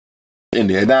in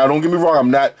there. Now, don't get me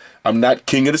wrong. I'm not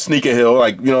king of the sneaker hill.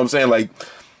 Like, you know what I'm saying? Like,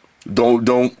 don't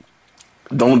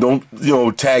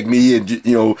tag me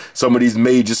and, some of these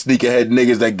major sneakerhead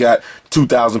niggas that got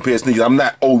 2,000 pair of sneakers. I'm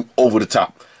not over the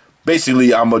top.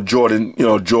 Basically, I'm a Jordan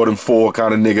 4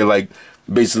 kind of nigga. Like,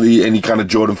 basically any kind of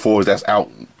Jordan 4s that's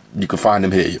out, you can find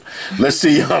them here. Let's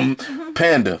see,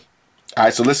 Panda. All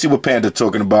right, so let's see what Panda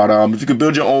talking about. If you could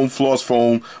build your own floss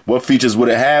phone, what features would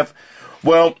it have?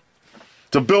 Well,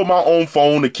 to build my own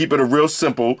phone, to keep it a real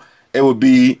simple, it would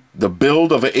be the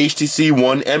build of an HTC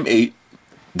One M8.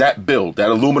 That build, that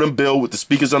aluminum build with the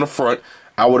speakers on the front,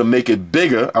 I would make it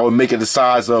bigger. I would make it the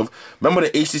size of, remember the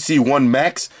HTC One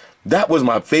Max? That was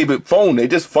my favorite phone. They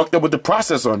just fucked up with the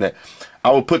processor on that.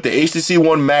 I would put the HTC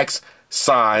One Max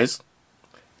size,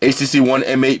 HTC One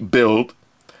M8 build.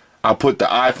 I'll put the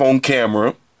iPhone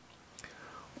camera,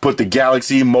 put the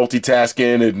Galaxy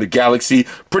multitasking and the Galaxy,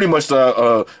 pretty much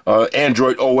the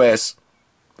Android OS,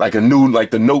 like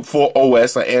the Note 4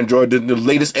 OS, like Android, the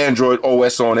latest Android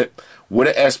OS on it with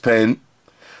an S Pen.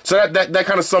 So that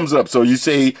kind of sums it up. So you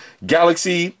say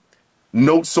Galaxy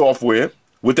Note software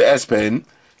with the S Pen,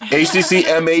 HTC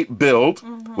M8 build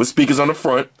with speakers on the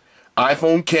front,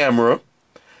 iPhone camera,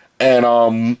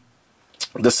 and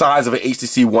the size of an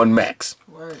HTC One Max.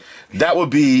 Word.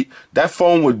 That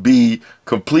phone would be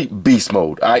complete beast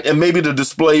mode. All right? And maybe the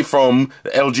display from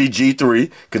the LG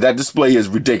G3, because that display is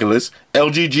ridiculous.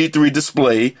 LG G3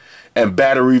 display and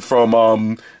battery from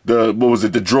the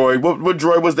Droid. What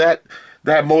Droid was that?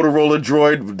 That Motorola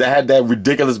Droid that had that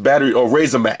ridiculous battery, or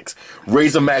Razr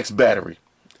Max battery.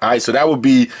 All right, so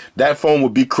that phone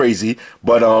would be crazy,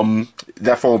 but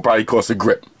that phone probably cost a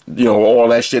grip. All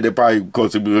that shit, it probably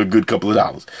cost a good couple of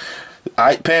dollars. All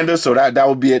right, Panda, so that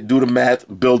would be it. Do the math,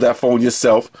 build that phone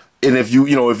yourself. And if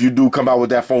you do come out with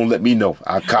that phone, let me know.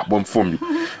 I'll cop one from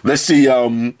you. Let's see,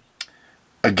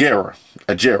 Agera.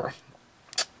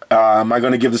 Am I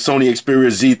going to give the Sony Xperia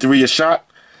Z3 a shot?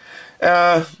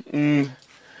 I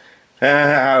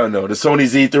don't know. The Sony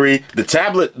Z3, the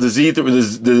tablet, the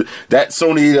Z3, that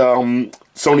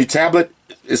Sony tablet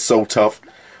is so tough.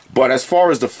 But as far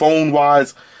as the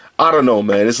phone-wise, I don't know,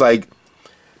 man. It's like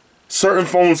certain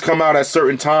phones come out at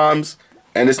certain times,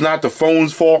 and it's not the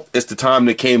phone's fault. It's the time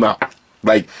that came out.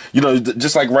 Like,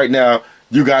 just like right now,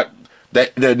 you got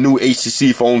that new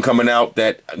HTC phone coming out,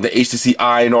 the HTC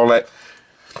i and all that.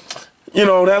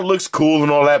 That looks cool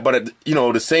and all that, but at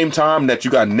the same time that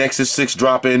you got Nexus 6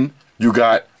 dropping, you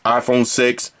got iPhone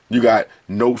 6, you got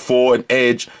Note 4 and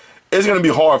Edge, it's going to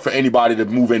be hard for anybody to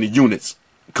move any units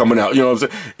coming out. You know what I'm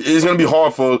saying? It's going to be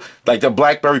hard for, like, the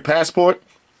BlackBerry Passport.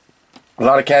 A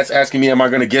lot of cats asking me, am I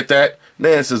going to get that?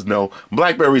 The answer is no.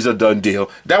 BlackBerry's a done deal.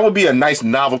 That would be a nice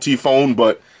novelty phone,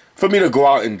 but for me to go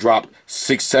out and drop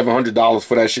 $600-700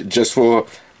 for that shit just for,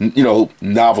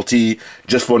 novelty,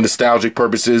 just for nostalgic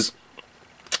purposes,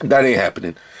 that ain't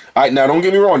happening. All right, now don't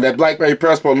get me wrong. That BlackBerry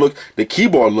Passport the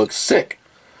keyboard looks sick,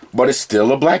 but it's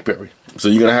still a BlackBerry. So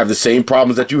you're going to have the same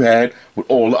problems that you had with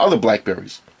all the other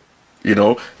BlackBerries.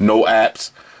 No apps,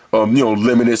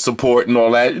 limited support and all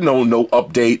that, no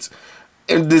updates.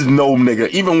 And there's no nigga.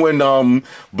 Even when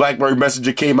BlackBerry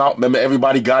Messenger came out, remember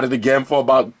everybody got it again for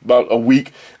about a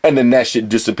week, and then that shit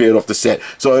disappeared off the set.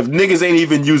 So if niggas ain't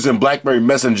even using BlackBerry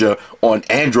Messenger on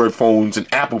Android phones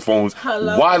and Apple phones,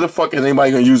 why the fuck is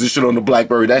anybody gonna use this shit on the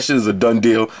BlackBerry? That shit is a done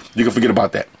deal. You can forget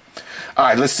about that. All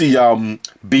right, let's see.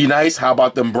 Be Nice. How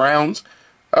about them Browns?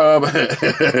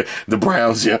 The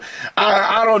Browns, yeah.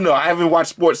 I don't know. I haven't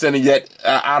watched SportsCenter yet.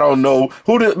 I don't know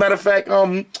matter of fact,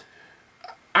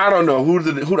 I don't know who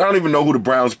I don't even know who the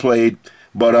Browns played,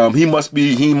 but he must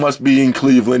be in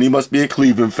Cleveland. He must be a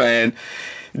Cleveland fan.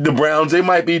 The Browns, they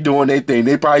might be doing their thing.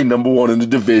 They probably #1 in the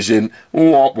division.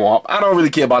 Womp womp. I don't really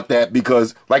care about that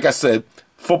because, like I said,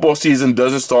 football season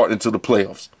doesn't start until the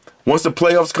playoffs. Once the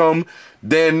playoffs come,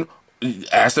 then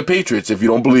ask the Patriots if you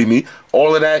don't believe me.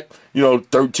 All of that,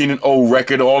 13-0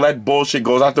 record, all that bullshit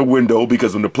goes out the window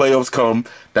because when the playoffs come,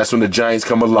 that's when the Giants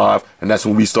come alive, and that's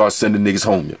when we start sending niggas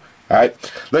home. Yeah. All right,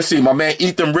 let's see. My man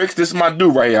Ethan Ricks, this is my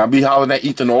dude right here. I be hollering at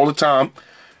Ethan all the time.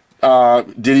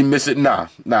 Did he miss it? Nah,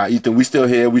 Ethan, we still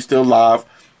here. We still live.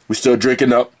 We still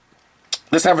drinking up.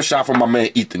 Let's have a shot for my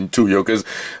man Ethan too, yo, because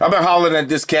I've been hollering at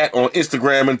this cat on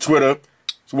Instagram and Twitter.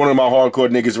 It's one of my hardcore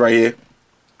niggas right here.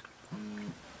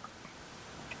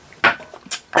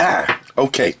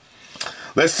 Okay.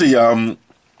 Let's see.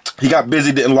 He got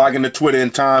busy, didn't log into Twitter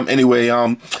in time. Anyway,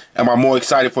 am I more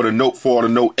excited for the Note 4 or the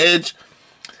Note Edge?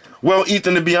 Well,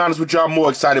 Ethan, to be honest with you, I'm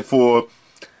more excited for,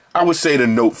 I would say, the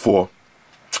Note 4.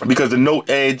 Because the Note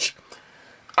Edge,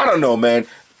 I don't know, man.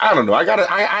 I don't know. I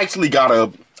actually got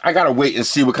a I gotta wait and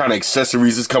see what kind of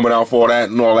accessories is coming out for that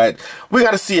and all that. We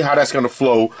gotta see how that's gonna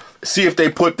flow. See if they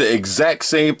put the exact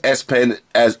same S Pen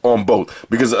as on both.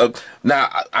 Because now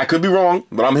I could be wrong,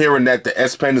 but I'm hearing that the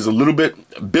S Pen is a little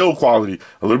bit build quality,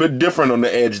 a little bit different on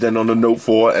the Edge than on the Note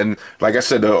 4. And like I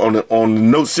said, on the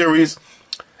Note series,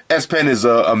 S Pen is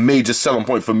a major selling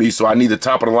point for me. So I need the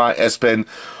top of the line S Pen.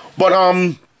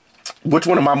 But which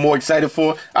one am I more excited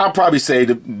for? I'll probably say,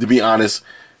 to be honest,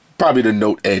 probably the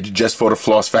Note Edge, just for the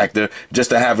floss factor, just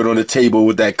to have it on the table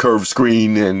with that curved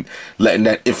screen and letting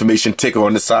that information ticker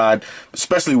on the side.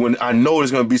 Especially when I know there's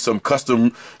going to be some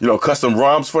custom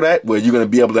ROMs for that, where you're going to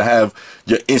be able to have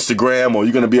your Instagram, or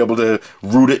you're going to be able to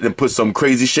root it and put some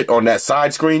crazy shit on that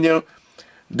side screen,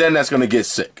 then that's going to get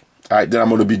sick. All right, then I'm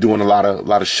going to be doing a lot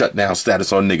of shutdown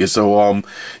status on niggas. So,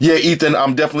 yeah, Ethan,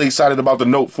 I'm definitely excited about the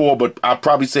Note 4, but I'll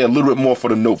probably say a little bit more for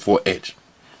the Note 4 Edge.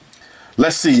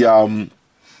 Let's see,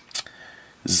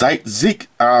 Zeke,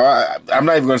 I'm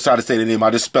not even going to try to say the name. I'll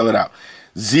just spell it out.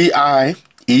 Zietzke.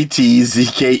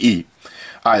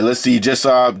 All right, let's see. Just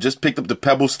picked up the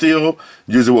Pebble Steel.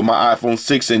 Use it with my iPhone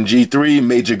 6 and G3.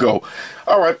 Major go.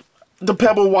 All right, the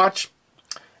Pebble watch,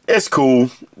 it's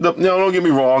cool. Don't get me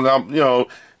wrong.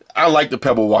 I like the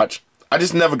Pebble watch. I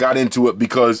just never got into it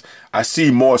because I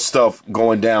see more stuff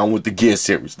going down with the Gear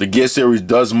series. The Gear series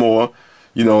does more.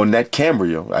 And that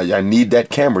camera, I need that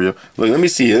camera. Look, let me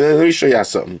see. Let me show y'all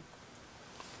something.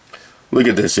 Look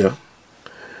at this, yo.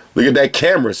 Look at that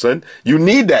camera, son. You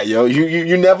need that, yo.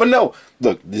 You never know.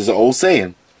 Look, there's an old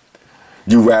saying.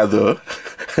 You rather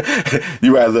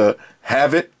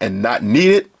have it and not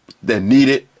need it than need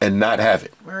it and not have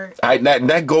it. Right.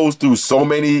 That goes through so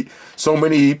many.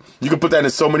 You can put that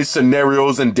in so many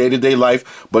scenarios in day-to-day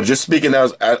life. But just speaking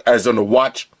as on the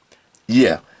watch,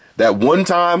 yeah. That one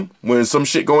time when some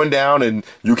shit going down and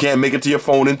you can't make it to your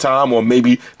phone in time, or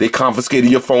maybe they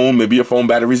confiscated your phone, maybe your phone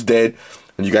battery's dead,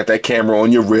 and you got that camera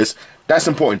on your wrist, that's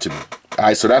important to me. All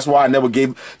right, so that's why I never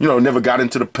got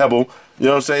into the Pebble. You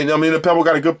know what I'm saying? I mean, the Pebble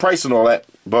got a good price and all that,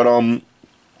 but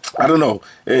I don't know.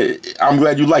 I'm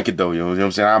glad you like it though. You know what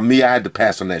I'm saying? I had to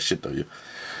pass on that shit though.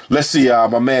 Let's see,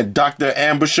 my man Dr.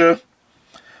 Ambusher.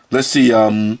 Let's see,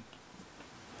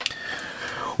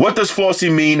 what does Flossy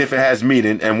mean if it has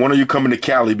meaning? And when are you coming to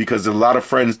Cali? Because there's a lot of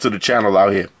friends to the channel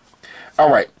out here. All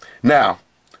right. Now,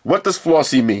 what does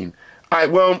Flossy mean? All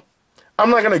right. Well, I'm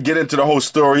not going to get into the whole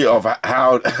story of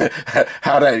how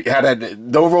that,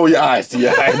 don't roll your eyes.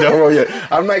 Yeah,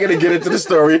 I'm not going to get into the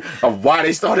story of why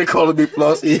they started calling me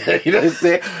Flossy. You know what I'm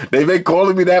saying? They've been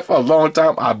calling me that for a long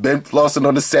time. I've been flossing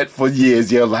on the set for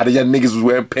years. Yeah, a lot of y'all niggas was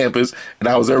wearing Pampers, and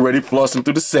I was already flossing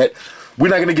through the set. We're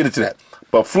not going to get into that.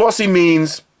 But Flossy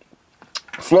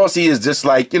is just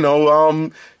like,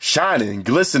 shining,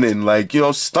 glistening, like,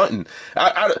 stunting.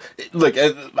 Look,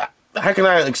 how can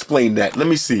I explain that? Let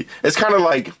me see. It's kind of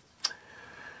like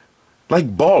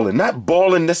balling. Not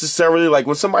balling necessarily. Like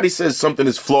when somebody says something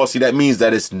is flossy, that means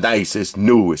that it's nice, it's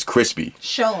new, it's crispy.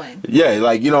 Showing. Yeah,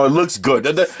 like, it looks good.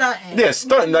 Stunting. Yeah,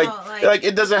 stunting. Like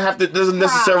it doesn't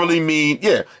necessarily mean,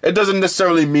 it doesn't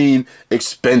necessarily mean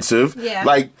expensive. Yeah.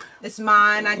 Like, it's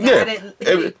mine. I got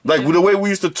it. Like the way we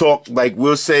used to talk, like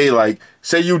we'll say,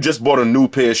 say you just bought a new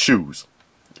pair of shoes,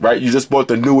 right? You just bought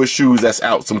the newest shoes that's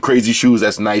out, some crazy shoes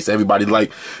that's nice, everybody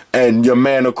like, and your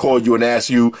man will call you and ask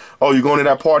you, oh, you going to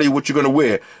that party? What you gonna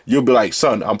wear? You'll be like,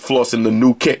 son, I'm flossing the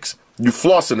new kicks. You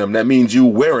flossing them. That means you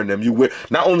wearing them.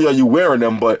 Not only are you wearing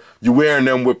them, but you wearing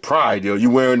them with pride. You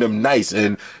wearing them nice,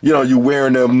 and you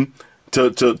wearing them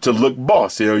to look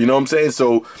boss. You know what I'm saying?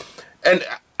 So, and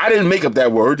I didn't make up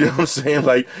that word, you know what I'm saying?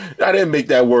 Like, I didn't make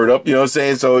that word up, you know what I'm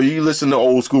saying? So you listen to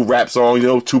old school rap songs,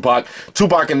 Tupac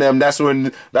and them, that's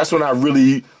when I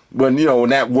really, when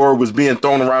that word was being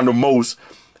thrown around the most,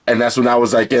 and that's when I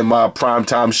was like in my prime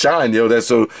time shine,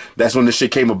 that's when the shit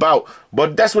came about.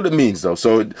 But that's what it means though.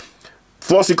 So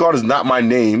Flossy Card is not my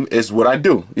name, it's what I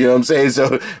do. You know what I'm saying?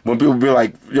 So when people be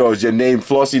like, is your name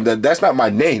Flossy? That's not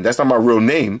my name. That's not my real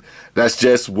name. That's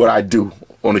just what I do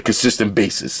on a consistent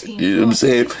basis. You know what I'm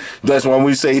saying? That's when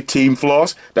we say Team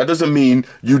Floss, that doesn't mean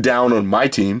you down on my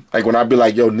team. Like when I be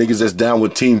like, yo, niggas that's down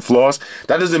with Team Floss,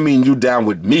 that doesn't mean you down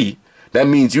with me. That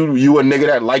means you a nigga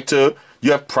that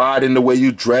you have pride in the way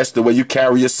you dress, the way you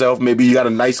carry yourself. Maybe you got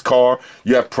a nice car.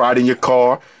 You have pride in your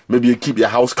car. Maybe you keep your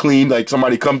house clean. Like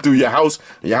somebody come through your house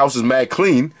and your house is mad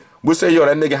clean. We'll say, yo,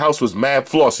 that nigga house was mad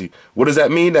flossy. What does that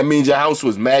mean? That means your house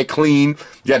was mad clean.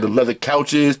 You had the leather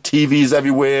couches, TVs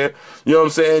everywhere. You know what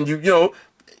I'm saying?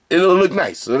 It'll look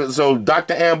nice. So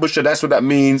Dr. Ambusher, that's what that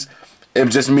means. It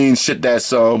just means shit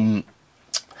that's boss.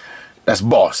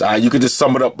 All right? You could just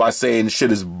sum it up by saying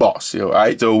shit is boss. All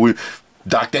right? So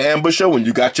Dr. Ambusher, when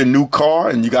you got your new car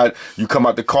and you come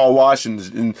out the car wash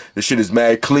and the shit is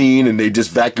mad clean and they just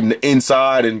vacuum the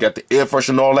inside and got the air freshener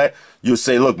and all that, you'll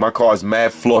say, look, my car is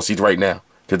mad flossy right now.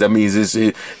 Because that means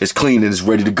it's clean and it's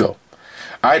ready to go.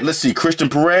 All right, let's see. Christian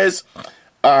Perez,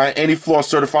 anti-floss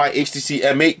certified HTC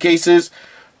M8 cases.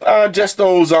 Just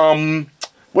those,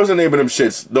 what's the name of them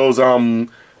shits? Those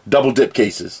double dip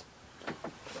cases.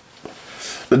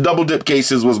 The double dip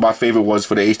cases was my favorite ones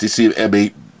for the HTC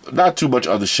M8. Not too much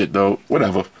other shit though.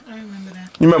 Whatever. I remember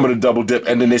that. You remember the double dip,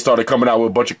 and then they started coming out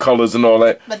with a bunch of colors and all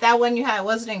that. But that one you had,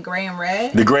 was it in gray and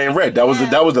red? The gray and red. That was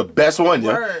the best one,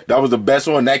 yeah. That was the best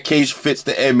one. That case fits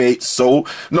the M8 so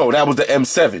no, that was the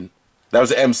M7. That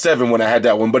was the M7 when I had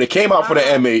that one, but it came out for the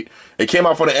M8. It came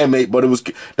out for the M8, but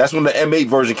that's when the M8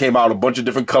 version came out, a bunch of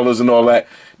different colors and all that.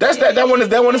 That one is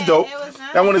dope.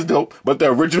 That one is dope. But the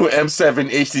original M7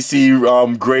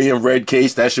 HTC gray and red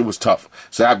case, that shit was tough.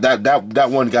 So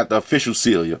that one got the official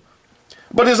seal, yeah.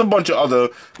 But there's a bunch of other,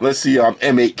 let's see,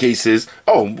 M8 cases.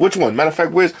 Oh, which one? Matter of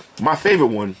fact, where's my favorite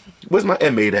one? Where's my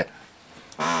M8 at?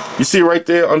 You see right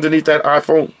there underneath that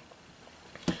iPhone?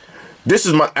 This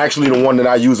is actually the one that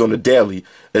I use on the daily.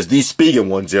 It's these Spigen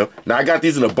ones, yeah. Now I got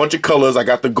these in a bunch of colors. I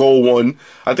got the gold one.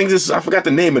 I forgot the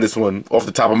name of this one off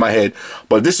the top of my head,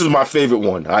 but this is my favorite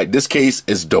one. All right, this case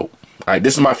is dope. All right,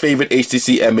 this is my favorite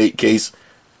HTC M8 case.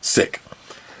 Sick.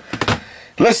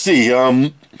 Let's see. Now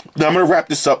I'm gonna wrap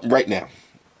this up right now.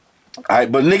 All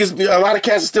right, but niggas, a lot of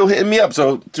cats are still hitting me up,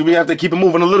 so we have to keep it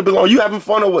moving a little bit longer. You having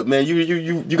fun or what, man?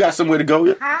 You got somewhere to go?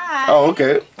 Yeah? Hi. Oh,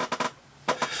 okay.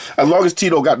 As long as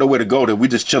Tito got nowhere to go, then we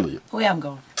just chilling. Where I'm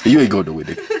going? You ain't going nowhere.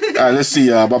 All right, let's see.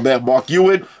 My bad, Mark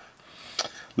Ewan.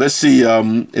 Let's see.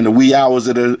 In the wee hours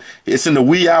it's in the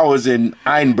wee hours in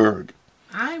Einberg.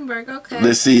 Einberg, okay.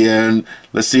 Let's see. And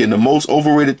let's see. And the most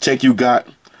overrated check you got,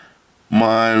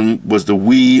 mine was the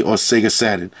Wii or Sega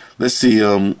Saturn. Let's see.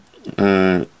 Oh,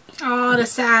 the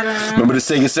Saturn. Remember the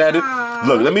Sega Saturn? Aww.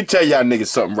 Look, let me tell y'all niggas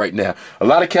something right now. A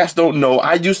lot of cats don't know.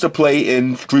 I used to play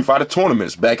in Street Fighter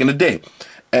tournaments back in the day.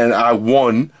 And I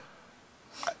won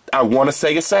a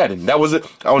Sega Saturn. That was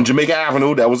on Jamaica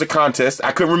Avenue. That was a contest.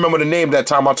 I couldn't remember the name that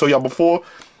time I told y'all before.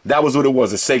 That was what it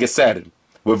was, a Sega Saturn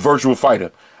with Virtual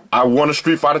Fighter. I won a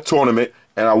Street Fighter tournament,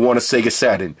 and I won a Sega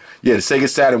Saturn. Yeah, the Sega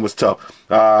Saturn was tough.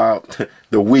 The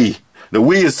Wii. The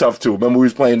Wii is tough too. Remember we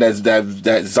was playing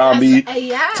that zombie,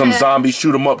 some zombie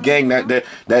shoot 'em up gang.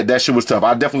 That shit was tough.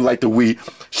 I definitely like the Wii.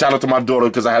 Shout out to my daughter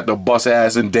because I had to bust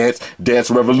ass and dance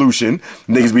Revolution.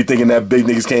 Niggas be thinking that big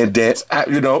niggas can't dance.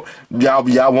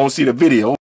 Y'all won't see the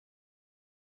video,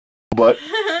 but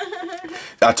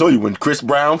I told you when Chris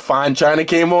Brown, Fine China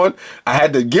came on, I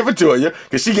had to give it to her, yeah,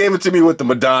 because she gave it to me with the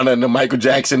Madonna and the Michael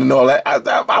Jackson and all that.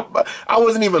 I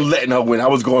wasn't even letting her win. I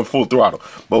was going full throttle.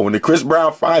 But when the Chris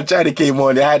Brown, Fine China came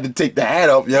on, I had to take the hat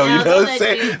off, yo. You know what I'm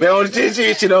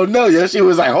saying? She don't know, yo. She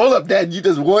was like, "Hold up, Dad, you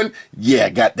just won." Yeah, I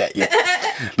got that. Yeah.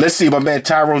 Let's see, my man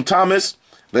Tyrone Thomas.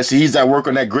 Let's see, he's at work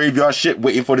on that graveyard shit,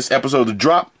 waiting for this episode to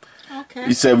drop. Okay.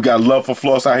 He said we got love for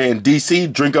Floss out here in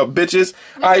DC. Drink up, bitches.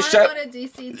 All right, go to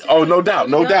DC too. Oh, no doubt,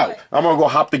 no doubt. I'm gonna go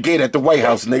hop the gate at the White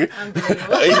House, nigga.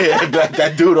 Yeah,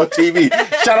 that dude on TV.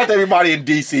 Shout out to everybody in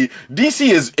DC. DC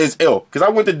is ill because I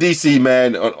went to DC,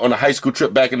 man, on a high school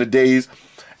trip back in the days,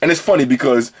 and it's funny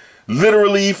because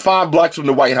literally 5 blocks from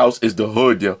the White House is the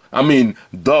hood, yo. I mean,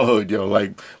 the hood, yo.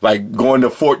 Like going to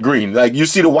Fort Greene. Like you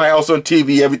see the White House on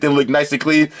TV, everything look nice and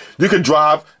clean. You could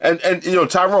drive, and you know,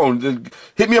 Tyrone,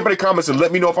 hit me up in the comments and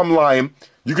let me know if I'm lying.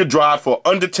 You could drive for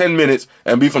under 10 minutes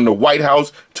and be from the White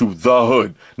House to the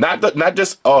hood. Not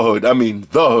just a hood. I mean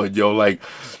the hood, yo. Like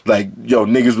yo,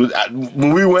 niggas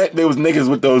when we went, there was niggas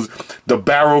with the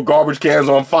barrel garbage cans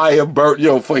on fire, burnt,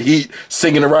 yo, for heat,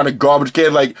 singing around the garbage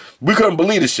can. Like we couldn't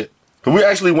believe this shit. We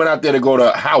actually went out there to go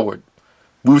to Howard.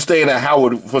 We were staying at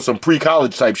Howard for some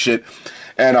pre-college type shit.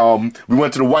 And we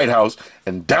went to the White House,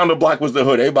 and down the block was the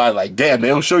hood. Everybody like, damn, they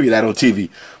don't show you that on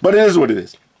TV. But it is what it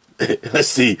is. Let's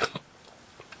see.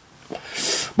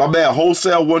 My man,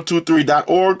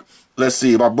 wholesale123.org. Let's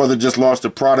see. My brother just launched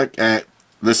a product at,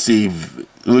 let's see,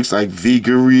 it looks like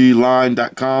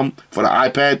vegaryline.com for the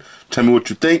iPad. Tell me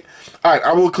what you think. All right,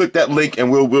 I will click that link,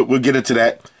 and we'll get into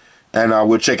that, and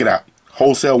we'll check it out.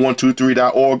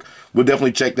 Wholesale123.org. We'll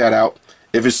definitely check that out.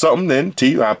 If it's something, then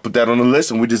I'll put that on the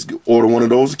list, and we just order one of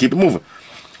those and keep it moving.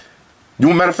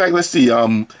 Matter of fact, let's see.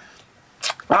 I'll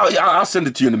send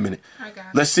it to you in a minute. Okay.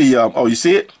 Let's see. Oh, you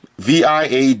see it?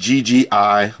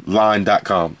 VIAGGI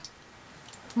line.com.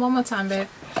 One more time, babe.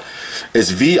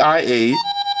 It's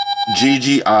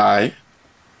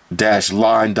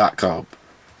VIAGGI-line.com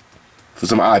for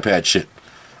some iPad shit.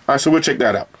 All right, so we'll check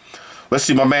that out. Let's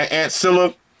see, my man Aunt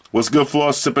Scylla, What's good,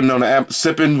 Floss? Sipping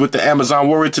with the Amazon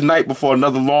Warrior tonight before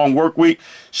another long work week.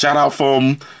 Shout out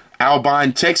from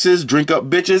Albine, Texas. Drink up,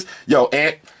 bitches. Yo,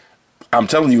 Ant, I'm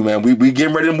telling you, man, we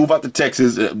getting ready to move out to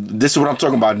Texas. This is what I'm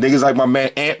talking about. Niggas like my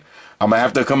man Ant, I'm going to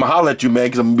have to come and holler at you, man,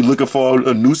 because I'm going to be looking for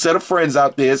a new set of friends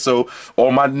out there. So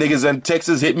all my niggas in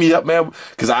Texas, hit me up, man,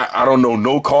 because I don't know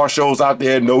no car shows out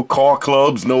there, no car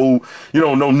clubs, no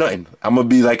nothing. I'm going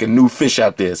to be like a new fish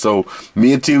out there. So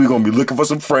me and T, we're going to be looking for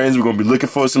some friends. We're going to be looking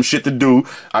for some shit to do.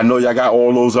 I know y'all got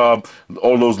all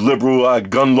those liberal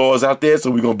gun laws out there, so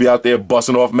we're going to be out there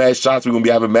busting off mad shots. We're going to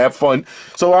be having mad fun.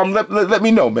 So let me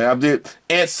know, man. I'm there.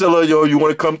 Aunt Scylla, yo, you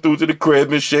want to come through to the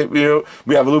crib and shit, you know?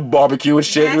 We have a little barbecue and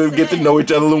shit. We'll get to know each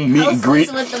other, a little meet and greet.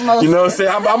 You know what I'm saying?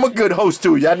 I'm a good host,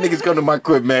 too. Y'all niggas come to my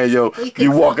crib, man, yo.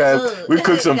 You walk out, we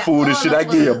cook some food and shit. I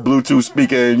give you a Bluetooth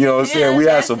speaker, and you know what I'm saying? We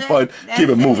have some fun. Keep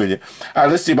it moving, yeah. All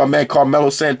right, let's see my man Carmelo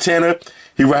Santana.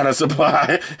 He ran out of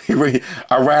supply.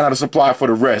 I ran out of supply for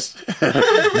the rest.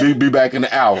 be back in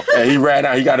the hour. And he ran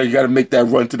out. You gotta make that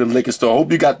run to the liquor store.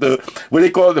 Hope you got what they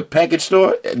call it, the package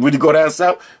store. When you go down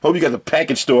south, hope you got the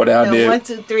package store down there.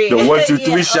 123. The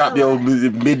 123 shop, yo,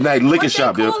 midnight liquor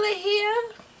shop, yo. What they call it here?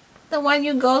 The one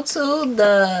you go to,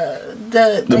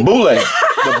 the bootleg,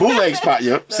 the bootleg spot,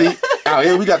 yo. See, out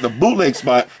here we got the bootleg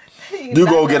spot. You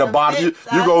go get a bottle. You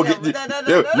go get.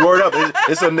 You word up.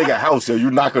 It's a nigga house, yo.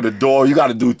 You knock on the door. You got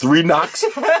to do 3 knocks.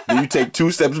 Then you take 2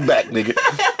 steps back, nigga.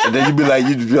 And then you be like,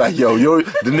 yo,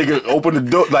 the nigga open the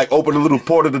door, like open the little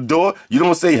port of the door. You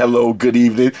don't say hello, good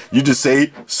evening. You just say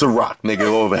Ciroc, nigga,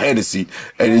 over Hennessy,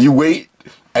 and then you wait.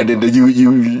 And then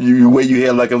you wait, you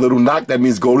hear like a little knock. That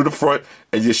means go to the front,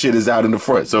 and your shit is out in the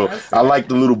front. So I like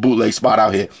the little bootleg spot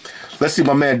out here. Let's see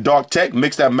my man Dark Tech.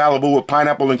 Mix that Malibu with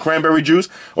pineapple and cranberry juice.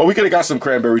 Oh, we could have got some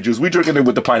cranberry juice. We drinking it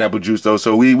with the pineapple juice though.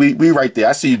 So we right there.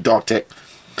 I see you, Dark Tech.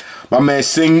 My man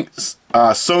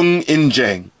Sung In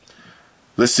Jang.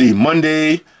 Let's see.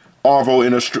 Monday, Arvo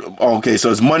in Australia. Oh, okay, so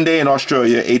it's Monday in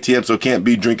Australia. ATM, so can't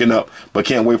be drinking up, but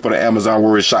can't wait for the Amazon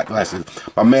Warrior shot glasses.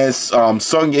 My man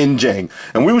Sung In Jang.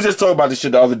 And we was just talking about this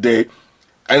shit the other day.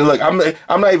 And look, I'm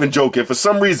not even joking. For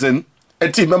some reason,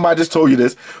 and T, remember I just told you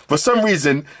this. For some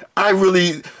reason,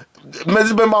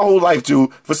 it's been my whole life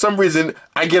too. For some reason,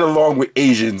 I get along with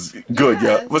Asians good,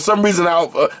 yeah. For some reason,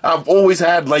 I've always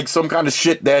had like some kind of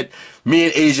shit that me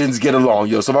and Asians get along,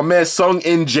 yo. So my man Sung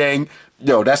In Jang,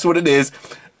 yo, that's what it is.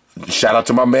 Shout out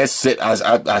to my man Sit.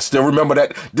 I still remember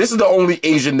that. This is the only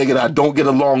Asian nigga that I don't get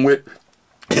along with.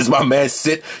 Is my man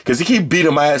Sit, because he keep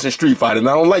beating my ass in Street Fighter, and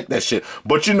I don't like that shit.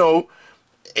 But you know,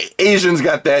 Asians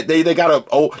got that. They got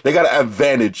an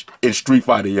advantage in Street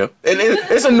Fighter, yo. And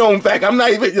it's a known fact. I'm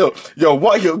not even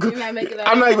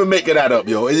I'm not even making that up,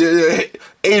 yo.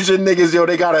 Asian niggas, yo,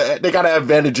 they got an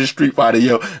advantage in Street Fighter,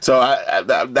 yo. So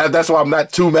that's why I'm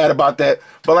not too mad about that.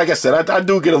 But like I said, I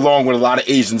do get along with a lot of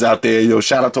Asians out there, yo.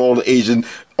 Shout out to all the Asians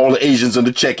on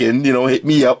the check-in. You know, hit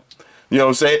me up. You know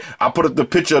what I'm saying? I put up the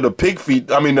picture of the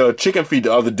chicken feet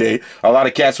the other day. A lot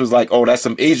of cats was like, oh, that's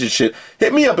some Asian shit.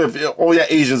 Hit me up if all y'all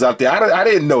Asians out there. I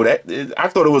didn't know that. I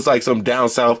thought it was like some down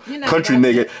south country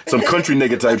nigga, some country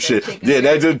nigga type shit. Yeah,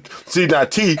 that just, see now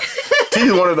T's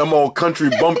one of them old country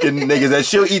bumpkin niggas that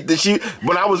she'll eat the shit.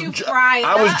 When I was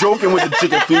joking with the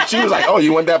chicken feet, she was like, oh,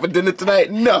 you want that for dinner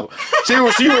tonight? No.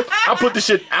 I put the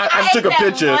shit, I took a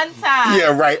picture. One time.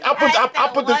 Yeah, right. I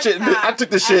put the shit, I took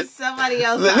the shit. Somebody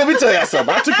else. Let me tell you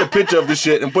something. I took the picture of the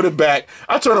shit and put it back.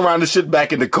 I turned around the shit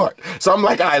back in the cart. So I'm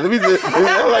like, all right,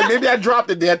 maybe I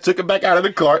dropped it there, took it back out of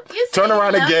the cart, turn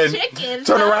around again,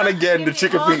 the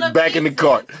chicken feet back in the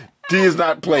cart. T is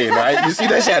not playing, right? You see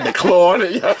that shit had the claw on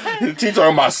it? T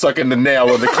talking about sucking the nail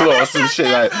or the claw and shit.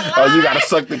 Like, oh, you gotta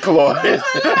suck the claw. You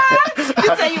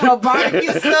say you a barbecue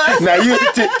sauce. Now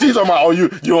T's talking about, oh, you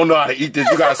don't know how to eat this.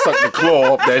 You gotta suck the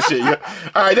claw off that shit.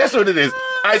 All right, that's what it is.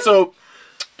 All right, so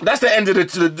that's the end of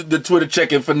the Twitter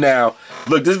check-in for now.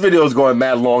 Look, this video is going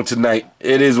mad long tonight.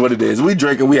 It is what it is. We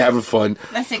drinking, we having fun.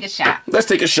 Let's take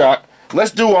a shot.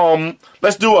 Let's do a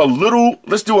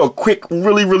quick,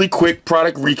 really quick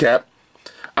product recap.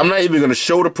 I'm not even gonna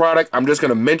show the product. I'm just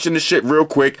gonna mention the shit real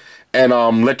quick and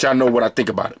let y'all know what I think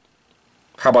about it.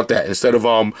 How about that? Instead of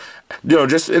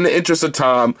just in the interest of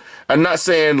time, I'm not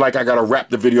saying like I gotta wrap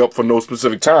the video up for no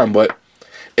specific time, but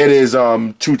it is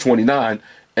 2:29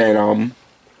 and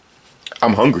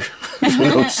I'm hungry. You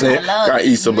know what I'm saying? Gotta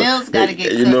eat some. Meals gotta get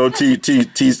cooked. You know,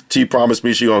 T promised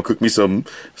me she gonna cook me some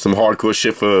hardcore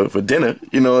shit for dinner.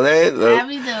 You know that? How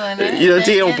we doing? You know,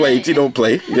 T don't play. You know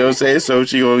what I'm saying? So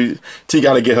T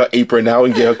gotta get her apron out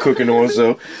and get her cooking on.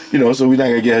 So so we not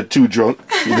gonna get her too drunk.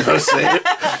 You know what I'm saying?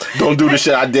 Don't do the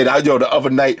shit I did. The other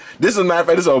night. This is a matter of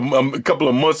fact. This is a couple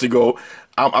of months ago.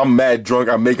 I'm mad drunk.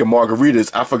 I'm making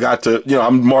margaritas. I forgot to,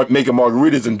 I'm making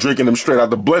margaritas and drinking them straight out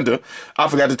the blender. I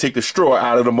forgot to take the straw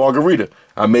out of the margarita.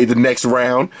 I made the next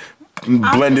round,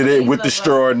 blended it with the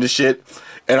straw and the shit.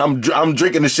 And I'm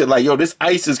drinking the shit like, yo, this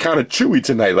ice is kind of chewy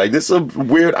tonight. Like, this is a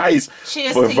weird ice.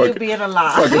 Cheers to you being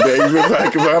alive. Fucking baby.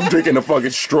 Like, I'm drinking the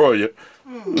fucking straw, yeah.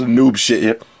 Noob shit,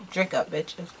 yeah. Drink up,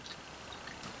 bitches.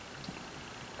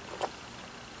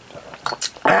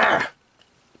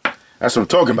 That's what I'm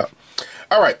talking about.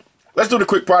 All right, let's do the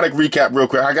quick product recap real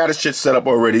quick. I got this shit set up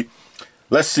already.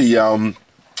 Let's see.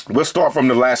 We'll start from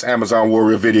the last Amazon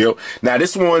Warrior video. Now,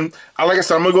 this one, like I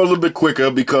said, I'm going to go a little bit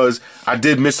quicker because I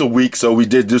did miss a week, so we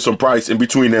did do some products in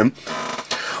between them.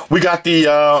 We got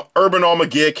the Urban Armor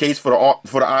gear case for the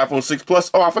iPhone 6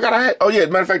 Plus. Oh, I forgot I had. Oh, yeah,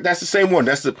 matter of fact, that's the same one.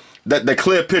 That's the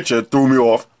clear picture threw me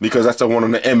off because that's the one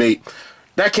on the M8.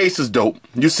 That case is dope.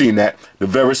 You've seen that. The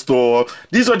Veristore.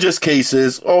 These are just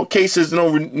cases. Oh, cases,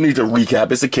 don't need to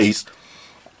recap. It's a case.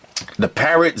 The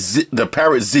Parrot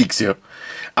Zeeks here.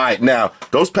 All right, now,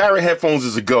 those Parrot headphones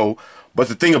is a go, but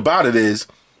the thing about it is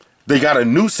they got a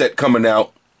new set coming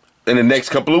out in the next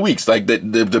couple of weeks, like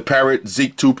the Parrot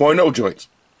Zeek 2.0 joints.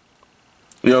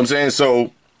 You know what I'm saying?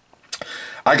 So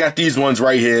I got these ones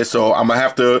right here, so I'm going to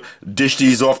have to dish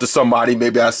these off to somebody.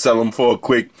 Maybe I'll sell them for a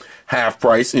quick half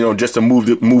price, just to move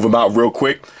them out real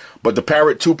quick. But the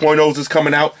Parrot 2.0s is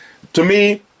coming out. To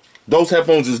me, those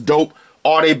headphones is dope.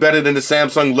 Are they better than the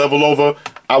Samsung Level Over?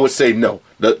 I would say no.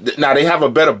 Now, they have a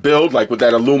better build, like with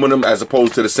that aluminum as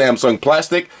opposed to the Samsung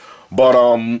plastic. But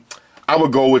I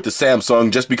would go with the Samsung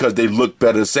just because they look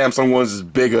better. The Samsung ones is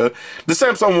bigger. The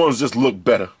Samsung ones just look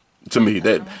better to me.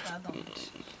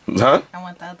 Huh? I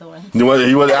want the other ones. You want,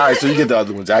 all right, so you get the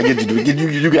other ones. I get you.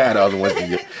 You can have the other ones.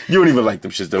 You don't even like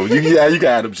them shits though. You can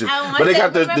have them shits. But they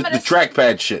got the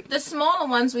trackpad shit. The smaller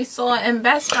ones we saw in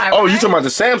Best Buy. Oh, you talking about the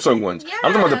Samsung ones? Yeah.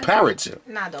 I'm talking about the Parrots.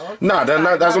 Nah, dog. Nah,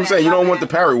 that's what I'm saying. You don't want the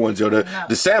Parrot ones, yo. The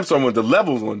Samsung ones, the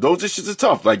Levels ones, those shits are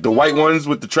tough. Like the white ones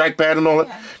with the trackpad and all that.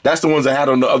 Yeah. That's the ones I had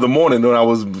on the other morning when I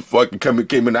was fucking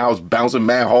came in the house bouncing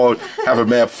mad hard, having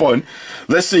mad fun.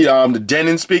 Let's see. The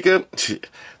Denon speaker.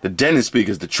 The Denon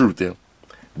speaker is the truth, there.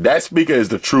 That speaker is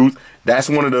the truth. That's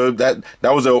one of the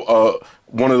that was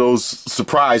one of those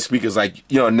surprise speakers. Like,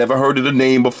 never heard of the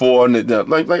name before, and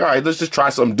like all right, let's just try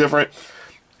something different.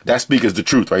 That speaker is the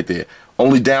truth right there.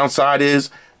 Only downside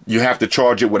is you have to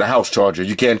charge it with a house charger.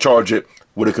 You can't charge it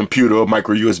with a computer or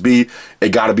micro USB. It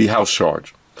got to be house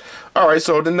charged. All right,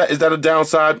 so then is that a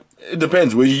downside? It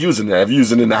depends where you're using it. If you're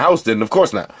using it in the house, then of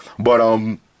course not. But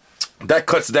that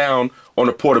cuts down on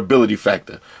the portability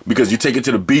factor, because you take it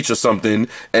to the beach or something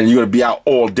and you're going to be out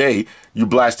all day, you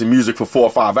blasting music for 4 or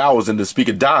 5 hours and the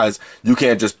speaker dies, you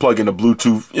can't just plug in a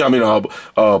Bluetooth,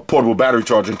 portable battery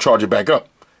charger and charge it back up.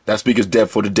 That speaker's dead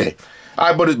for the day.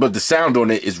 All right, but the sound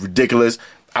on it is ridiculous.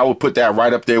 I would put that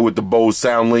right up there with the Bose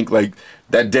SoundLink, like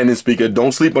that Denon speaker.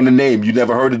 Don't sleep on the name. You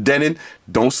never heard of Denon?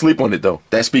 Don't sleep on it though.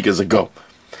 That speaker's a go.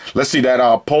 Let's see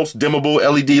that pulse dimmable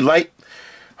LED light.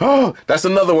 Oh, that's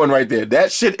another one right there.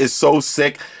 That shit is so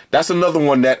sick. That's another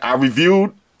one that I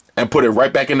reviewed and put it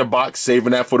right back in the box,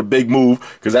 saving that for the big move,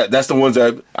 because that's the ones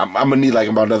that I'm going to need like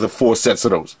about another 4 sets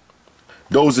of those.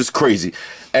 Those is crazy.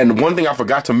 And one thing I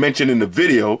forgot to mention in the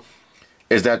video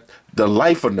is that the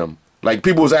life of them. Like,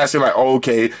 people was asking like, oh,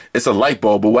 okay, it's a light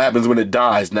bulb, but what happens when it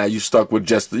dies? Now you stuck with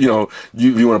just, you want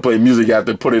to play music, you have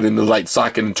to put it in the light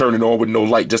socket and turn it on with no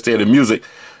light just to hear the music.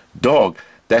 Dog,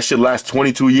 that shit lasts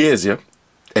 22 years, yeah?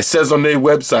 It says on their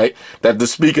website that the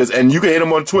speakers, and you can hit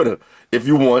them on Twitter if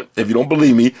you want, if you don't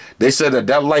believe me, they said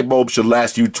that light bulb should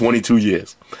last you 22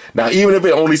 years. Now, even if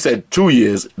it only said 2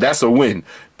 years, that's a win.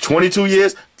 22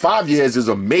 years, 5 years is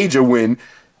a major win.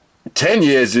 10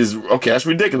 years is, okay, that's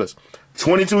ridiculous.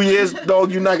 22 years,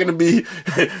 dog, you're not going to be,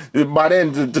 by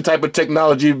then, the type of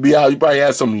technology be out, you probably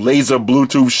have some laser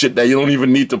Bluetooth shit that you don't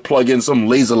even need to plug in some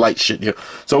laser light shit here.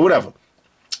 So whatever.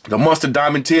 The Monster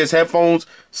Diamond Tears headphones,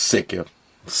 sick here.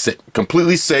 Sick,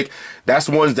 completely sick. That's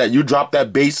ones that you drop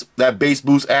that bass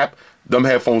boost app, them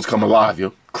headphones come alive,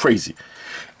 yo. Crazy.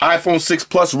 iPhone 6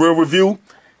 Plus real review.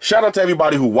 Shout out to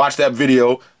everybody who watched that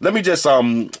video. Let me just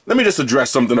address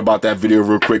something about that video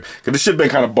real quick, because this shit been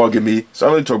kind of bugging me. So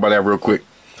I'm gonna talk about that real quick.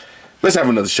 Let's have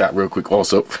another shot real quick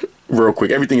also. Real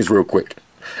quick. Everything is real quick.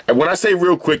 And when I say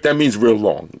real quick, that means real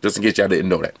long. Just in case y'all didn't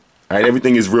know that. Alright,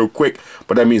 everything is real quick,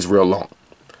 but that means real long.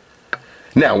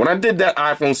 Now, when I did that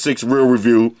iPhone 6 real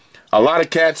review, a lot of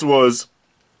cats was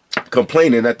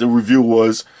complaining that the review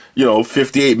was,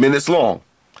 58 minutes long.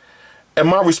 And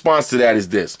my response to that is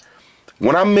this.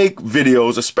 When I make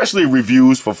videos, especially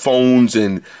reviews for phones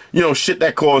and, shit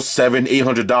that costs $700,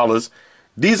 $800,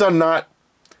 these are not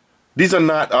These are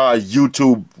not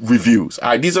YouTube reviews. All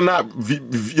right, these are not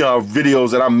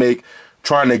videos that I make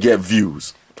trying to get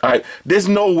views. All right, there's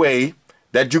no way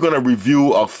that you're gonna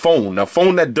review a phone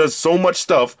that does so much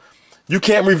stuff. You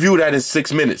can't review that in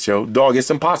 6 minutes, yo, dog.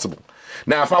 It's impossible.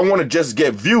 Now, if I want to just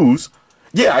get views,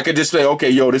 yeah, I could just say, okay,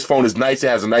 yo, this phone is nice. It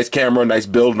has a nice camera, nice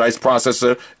build, nice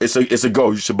processor. It's a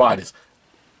go. You should buy this.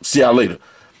 See y'all later.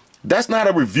 That's not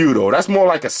a review though. That's more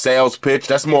like a sales pitch.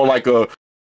 That's more like a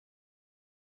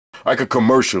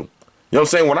commercial. You know what I'm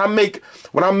saying?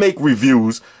 When I make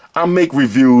reviews, I make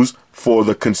reviews for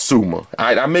the consumer. All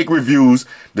right? I make reviews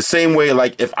the same way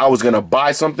like if I was gonna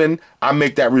buy something, I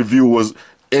make that review was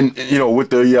in with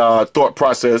the thought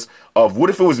process of what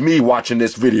if it was me watching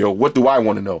this video? What do I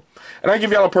want to know? And I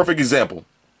give y'all a perfect example.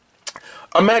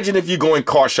 Imagine if you're going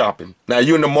car shopping. Now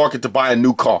you're in the market to buy a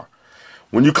new car.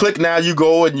 When you click now, you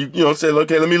go and you say,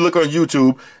 okay, let me look on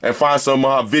YouTube and find some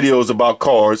videos about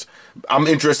cars. I'm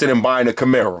interested in buying a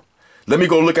Camaro. Let me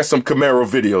go look at some Camaro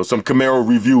videos, some Camaro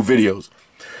review videos.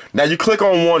 Now you click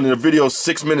on one and the video is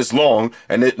 6 minutes long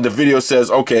and the video says,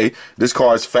 okay, this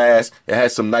car is fast. It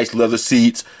has some nice leather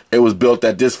seats. It was built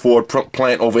at this Ford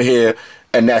plant over here,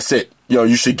 and that's it.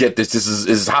 You should get this. This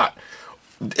is hot.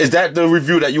 Is that the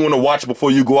review that you want to watch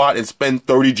before you go out and spend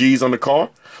 30 G's on the car?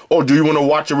 Or do you want to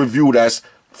watch a review that's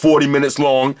 40 minutes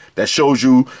long that shows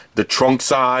you the trunk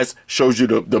size, shows you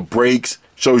the brakes,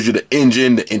 shows you the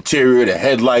engine, the interior, the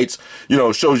headlights,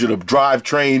 shows you the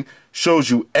drivetrain, shows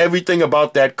you everything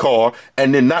about that car,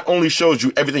 and then not only shows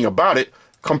you everything about it,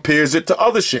 compares it to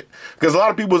other shit. Because a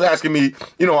lot of people was asking me,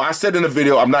 I said in the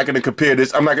video, I'm not going to compare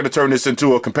this, I'm not going to turn this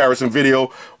into a comparison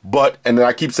video, and then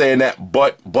I keep saying that,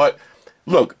 but,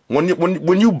 look, when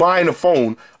you buying a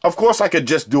phone, of course I could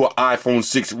just do an iPhone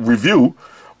 6 review,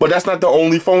 but that's not the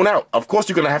only phone out. Of course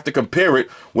you're going to have to compare it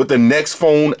with the next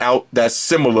phone out that's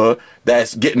similar,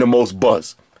 that's getting the most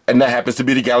buzz. And that happens to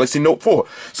be the Galaxy Note 4.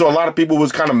 So a lot of people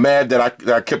was kind of mad that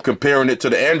I kept comparing it to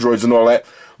the Androids and all that.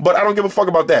 But I don't give a fuck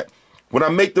about that. When I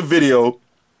make the video,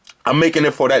 I'm making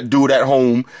it for that dude at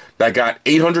home that got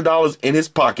 $800 in his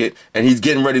pocket and he's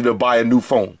getting ready to buy a new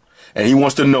phone. And he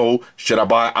wants to know, should I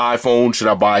buy an iPhone? Should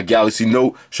I buy a Galaxy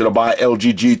Note? Should I buy an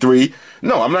LG G3?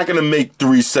 No, I'm not going to make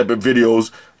 3 separate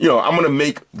videos. I'm going to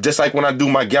make, just like when I do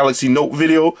my Galaxy Note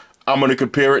video, I'm going to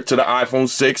compare it to the iPhone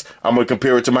 6. I'm going to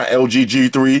compare it to my LG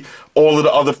G3. All of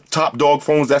the other top dog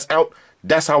phones that's out.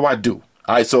 That's how I do.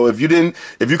 All right, so if you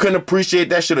couldn't appreciate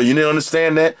that shit or you didn't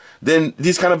understand that, then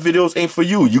these kind of videos ain't for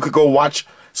you. You could go watch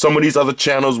some of these other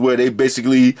channels where they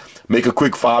basically make a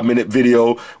quick 5-minute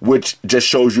video which just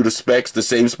shows you the specs, the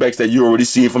same specs that you already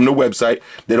see from the website.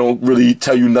 They don't really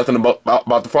tell you nothing about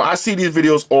the phone. I see these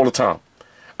videos all the time.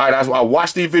 All right, I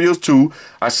watch these videos too.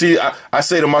 I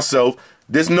say to myself,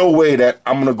 there's no way that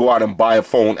I'm going to go out and buy a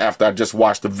phone after I just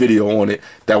watched a video on it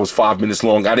that was 5 minutes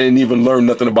long. I didn't even learn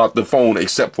nothing about the phone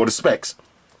except for the specs.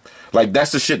 Like,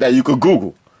 that's the shit that you could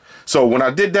Google. So when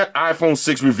I did that iPhone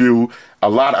 6 review, I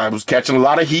was catching a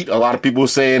lot of heat. A lot of people were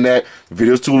saying that the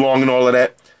video's too long and all of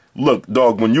that. Look,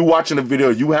 dog, when you're watching the video,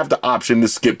 you have the option to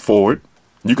skip forward.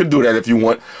 You can do that if you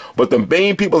want. But the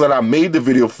main people that I made the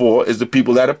video for is the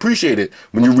people that appreciate it.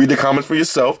 When you read the comments for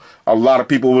yourself, a lot of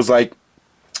people was like,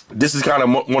 this is kind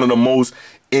of one of the most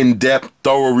in-depth,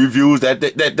 thorough reviews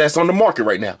that's on the market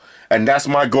right now. And that's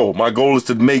my goal. My goal is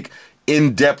to make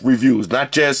in-depth reviews,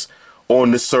 not just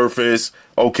on the surface.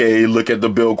 Okay, look at the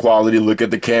build quality, look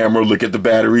at the camera, look at the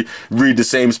battery, read the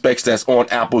same specs that's on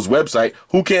Apple's website.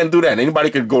 Who can't do that? Anybody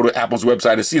could go to Apple's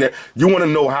website and see that. You want to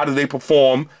know how do they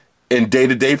perform in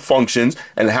day-to-day functions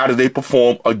and how do they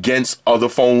perform against other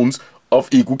phones of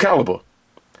equal caliber. All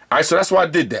right, so that's why I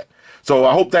did that. So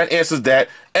I hope that answers that.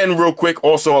 And real quick,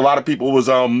 also a lot of people was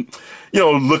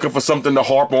looking for something to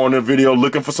harp on in the video,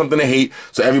 looking for something to hate.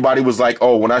 So everybody was like,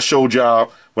 oh, when I showed y'all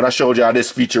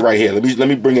this feature right here, let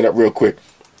me bring it up real quick.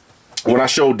 When I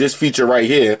showed this feature right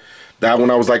here, that when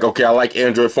I was like, okay, I like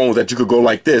Android phones that you could go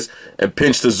like this and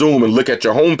pinch the zoom and look at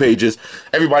your home pages,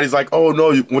 everybody's like, oh no,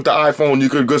 with the iPhone you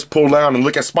could just pull down and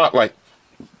look at Spotlight.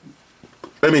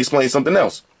 Let me explain something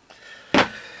else.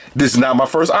 This is not my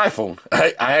first iPhone.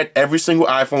 I had every single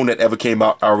iPhone that ever came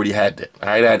out. I already had that.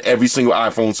 I had every single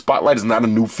iPhone. Spotlight is not a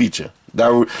new feature.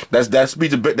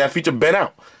 That feature been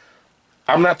out.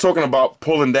 I'm not talking about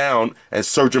pulling down and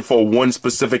searching for one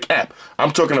specific app.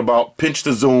 I'm talking about pinch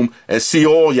the zoom and see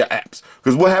all your apps.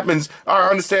 Because what happens, I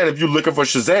understand if you're looking for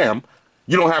Shazam,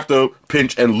 You don't have to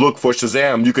pinch and look for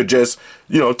Shazam. You could just,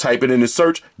 type it in the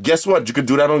search. Guess what? You could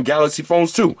do that on Galaxy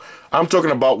phones too. I'm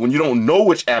talking about when you don't know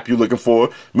which app you're looking for,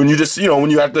 when you just, when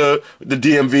you're at the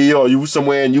DMV or you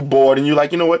somewhere and you bored and you're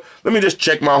like, you know what? Let me just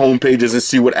check my home pages and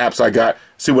see what apps I got,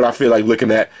 see what I feel like looking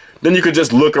at. Then you could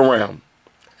just look around.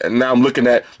 And now look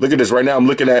at this. Right now I'm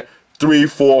looking at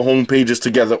 3-4 home pages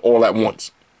together all at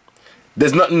once.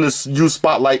 There's nothing to use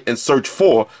Spotlight and search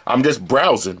for. I'm just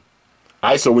browsing. All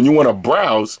right, so when you want to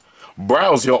browse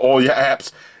all your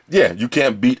apps, yeah, you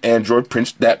can't beat Android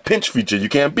pinch feature. You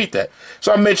can't beat that.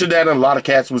 So I mentioned that, and a lot of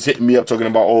cats was hitting me up talking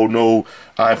about, oh no,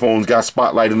 iPhones got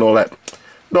Spotlight and all that.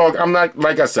 Dog, I'm not,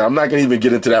 like I said, I'm not going to even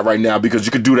get into that right now because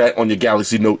you could do that on your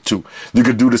Galaxy Note 2. You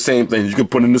could do the same thing. You could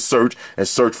put in the search and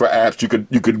search for apps.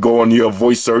 You could go on your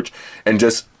voice search and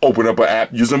just open up an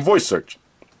app using voice search.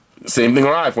 Same thing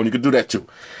on iPhone. You could do that too.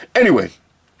 Anyway.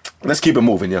 Let's keep it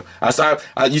moving, yo.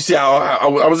 You see how I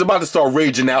was about to start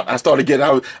raging out. I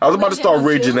was about to start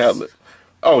raging out.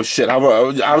 Oh shit! I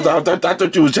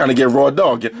thought you was trying to get raw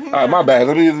dog. All right, my bad.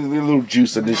 Let me get a little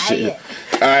juice in this shit.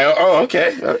 All right. Oh,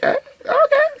 okay.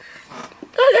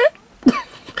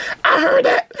 I heard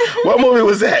that. What movie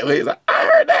was that?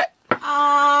 I heard that.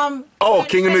 Oh,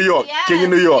 King of New York. Yes, King of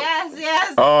New York.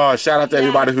 Yes. Oh, shout out to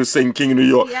everybody who's singing King of New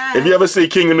York. Yes. If you ever see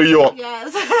King of New York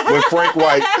Yes. with Frank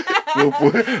White,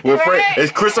 with Frank,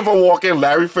 it's Christopher Walken,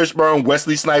 Larry Fishburne,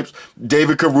 Wesley Snipes,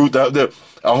 David Caruth,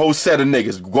 a whole set of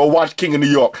niggas. Go watch King of New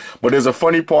York. But there's a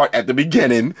funny part at the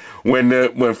beginning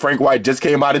when Frank White just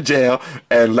came out of jail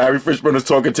and Larry Fishburne was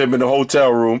talking to him in the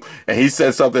hotel room and he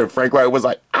said something and Frank White was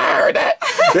like, I heard that.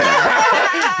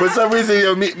 For some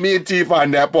reason, me and T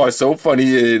find that part so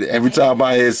funny. And every time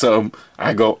I hear something,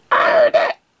 I go, I heard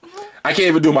that. I can't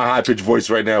even do my high-pitched voice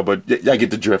right now, but y'all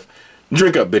get the drift.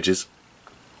 Drink up, bitches.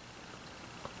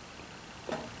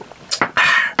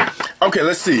 Okay,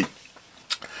 let's see.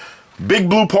 Big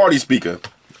Blue Party speaker.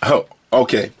 Oh,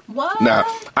 okay. What? Now,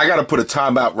 I got to put a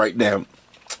timeout right now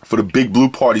for the Big Blue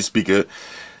Party speaker.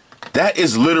 That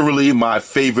is literally my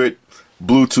favorite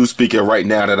Bluetooth speaker right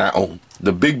now that I own.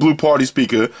 The Big Blue Party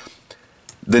speaker.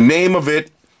 The name of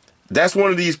it, that's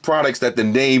one of these products that the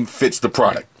name fits the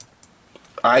product.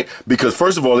 All right? Because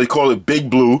first of all, they call it Big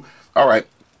Blue. All right.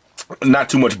 Not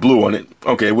too much blue on it.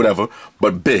 Okay, whatever.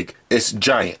 But big. It's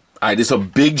giant. All right. It's a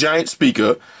big, giant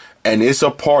speaker. And it's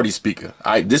a party speaker.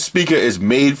 All right. This speaker is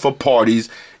made for parties.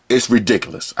 It's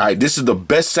ridiculous. All right. This is the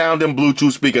best sounding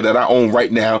Bluetooth speaker that I own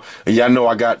right now. And y'all know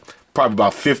I got probably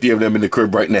about 50 of them in the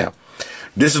crib right now.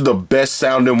 This is the best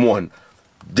sounding one.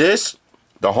 This,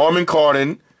 the Harman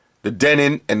Kardon, the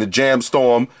Denon, and the Jam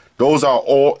Storm, those are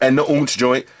all, and the Oonch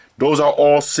joint, those are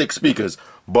all 6 speakers.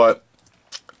 But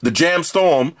the Jam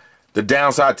Storm, the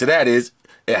downside to that is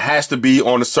it has to be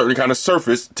on a certain kind of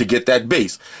surface to get that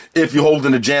bass. If you're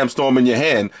holding the Jam Storm in your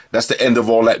hand, that's the end of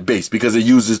all that bass because it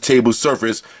uses table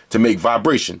surface to make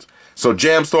vibrations. So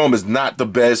Jam Storm is not the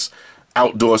best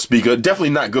outdoor speaker. Definitely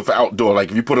not good for outdoor. Like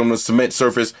if you put it on a cement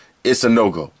surface, it's a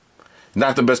no-go.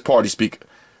 Not the best party speaker.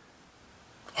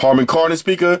 Harman Kardon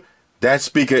speaker, that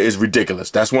speaker is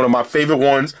ridiculous. That's one of my favorite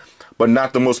ones, but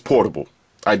not the most portable.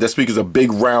 All right, that speaker's a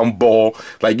big round ball.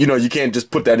 Like, you can't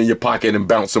just put that in your pocket and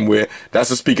bounce somewhere.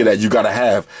 That's a speaker that you gotta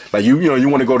have. Like, you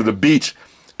want to go to the beach.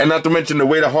 And not to mention the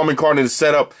way the Harman Kardon is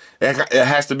set up, it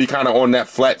has to be kind of on that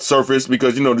flat surface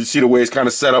because, you see the way it's kind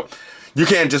of set up. You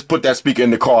can't just put that speaker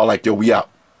in the car like, yo, we out.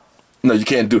 No, you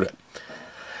can't do that.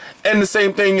 And the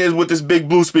same thing is with this Big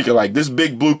Blue speaker. Like, this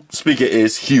Big Blue speaker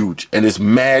is huge and it's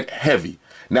mad heavy.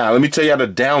 Now, let me tell you the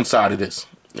downside of this.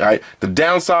 All right, the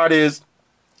downside is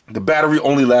the battery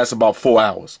only lasts about 4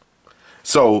 hours.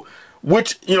 So,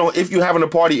 which, if you're having a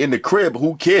party in the crib,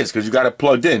 who cares? Because you got it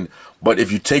plugged in. But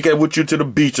if you take it with you to the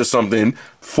beach or something,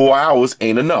 4 hours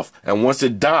ain't enough. And once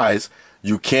it dies,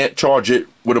 you can't charge it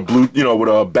with with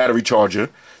a battery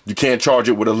charger. You can't charge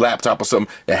it with a laptop or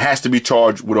something. It has to be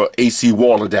charged with an AC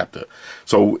wall adapter.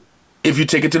 So if you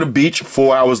take it to the beach,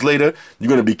 4 hours later, you're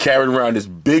going to be carrying around this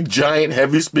big, giant,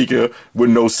 heavy speaker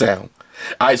with no sound.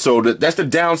 All right, so that's the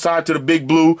downside to the Big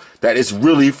Blue. That is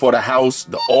really for the house,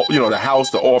 the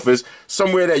office,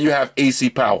 somewhere that you have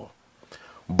AC power.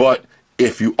 But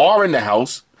if you are in the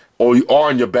house or you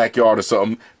are in your backyard or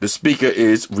something, the speaker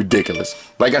is ridiculous.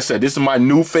 Like I said, this is my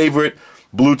new favorite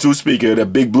Bluetooth speaker, the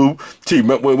Big Blue T.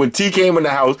 When T came in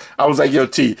the house, I was like, yo,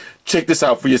 T, check this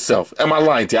out for yourself. Am I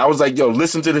lying, T? I was like, yo,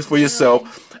 listen to this for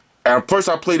yourself. And first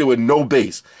I played it with no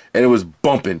bass, and it was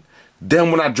bumping.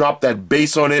 Then when I dropped that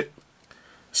bass on it,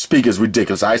 speaker's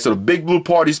ridiculous. All right, so the Big Blue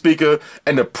Party speaker,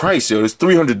 and the price, yo, is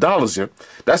 $300, yo.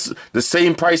 That's the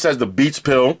same price as the Beats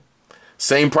Pill,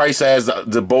 same price as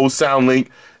the Bose SoundLink,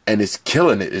 and it's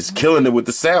killing it. It's killing it with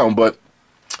the sound, but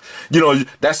you know,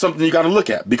 that's something you got to look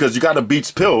at, because you got a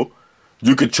Beats Pill.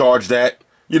 You could charge that,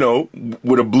 you know,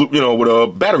 with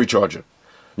a battery charger.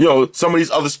 You know, some of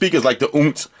these other speakers like the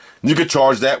Oomps, you could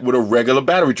charge that with a regular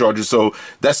battery charger. So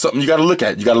that's something you got to look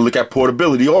at. You got to look at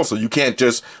portability also. You can't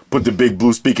just put the big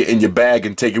blue speaker in your bag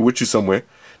and take it with you somewhere.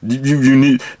 You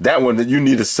need that one. You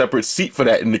need a separate seat for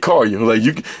that in the car. You know, like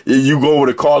you go with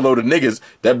a carload of niggas.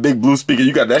 That big blue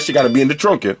speaker, that shit got to be in the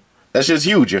trunk. Yeah, that shit's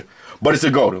huge. Yeah, but it's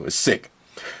a go to. It's sick.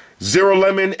 Zero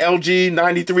Lemon LG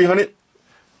 9300.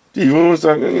 All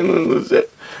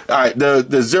right,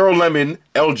 the Zero Lemon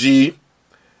LG,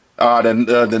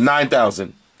 the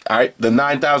 9000. All right, the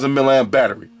 9000 milliamp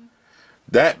battery.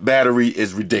 That battery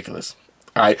is ridiculous.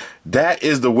 All right, that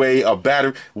is the way a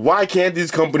battery. Why can't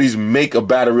these companies make a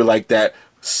battery like that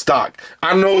stock?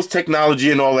 I know it's technology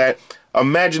and all that.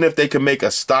 Imagine if they could make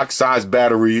a stock size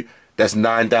battery that's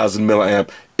 9000 milliamp.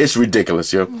 It's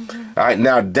ridiculous, yo. All right,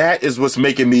 now that is what's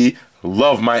making me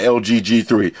love my LG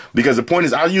G3, because the point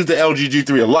is I use the LG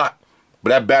G3 a lot, but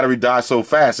that battery dies so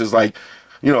fast. It's like,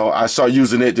 you know, I start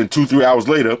using it, then 2-3 hours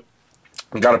later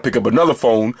I gotta pick up another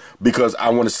phone because I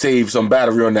want to save some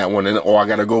battery on that one, or I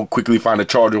gotta go quickly find a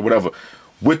charger or whatever.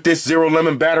 With this Zero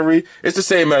Lemon battery, it's the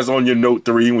same as on your Note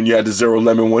 3 when you had the Zero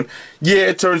Lemon one. Yeah,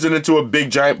 it turns it into a big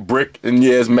giant brick, and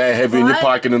yeah, it's mad heavy in your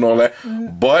pocket and all that.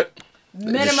 But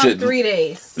minimum 3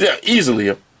 days. Yeah, easily.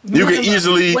 You can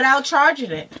easily, without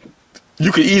charging it.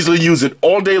 You can easily use it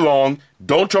all day long.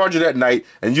 Don't charge it at night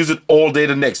and use it all day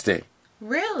the next day.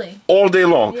 Really? All day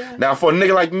long. Yeah. Now, for a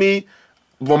nigga like me,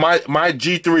 well, my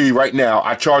G3 right now,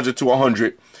 I charge it to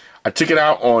 100. I took it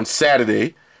out on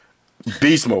Saturday.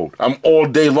 Beast mode. I'm all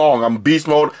day long. I'm beast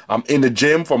mode. I'm in the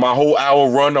gym for my whole hour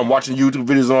run. I'm watching YouTube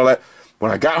videos and all that.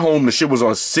 When I got home, the shit was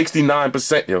on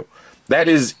 69%, yo. That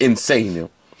is insane, yo.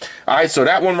 All right, so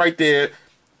that one right there,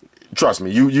 trust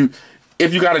me,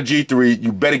 if you got a G3,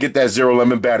 you better get that Zero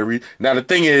Lemon battery. Now, the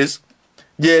thing is,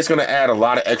 yeah, it's going to add a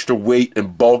lot of extra weight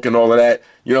and bulk and all of that.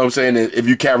 You know what I'm saying? If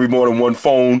you carry more than one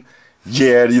phone,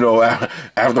 yeah, you know,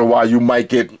 after a while, you might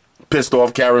get pissed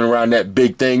off carrying around that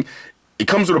big thing. It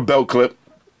comes with a belt clip.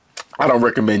 I don't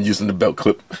recommend using the belt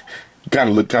clip. Kind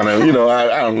of look you know,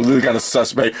 I don't look kind of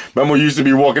suspect. Remember, you used to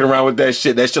be walking around with that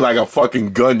shit like a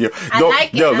fucking gun. Yo,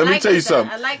 let me tell you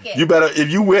something. I like it. You better, if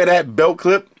you wear that belt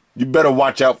clip, you better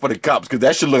watch out for the cops, because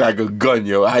that should look like a gun,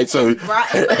 yo. All right, so you're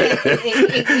supposed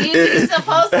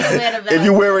to wear the belt. If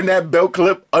you're wearing that belt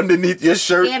clip underneath your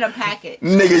shirt, in a package,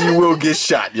 nigga, you will get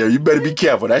shot, yo. You better be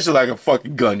careful. That shit like a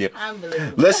fucking gun, yo.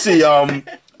 Unbelievable. Let's see.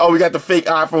 Oh, we got the fake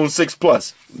iPhone 6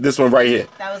 Plus. This one right here.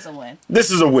 That was a win. This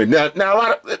is a win. Now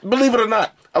believe it or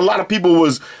not, a lot of people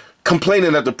was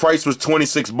complaining that the price was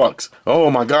 $26. Oh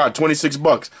my God,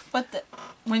 $26. But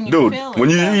when you dude, feel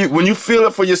it, when you feel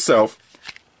it for yourself,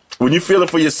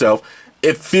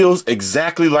 it feels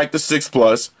exactly like the 6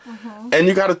 Plus. And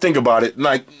you got to think about it.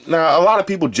 Like, now a lot of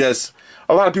people just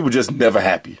never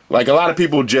happy. Like, a lot of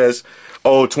people just,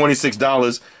 oh,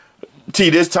 $26.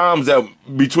 There's times that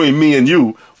between me and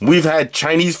you, we've had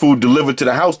Chinese food delivered to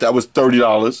the house that was $30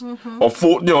 or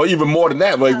 $40, you know, even more than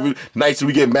that. Like, nights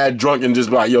we get mad drunk and just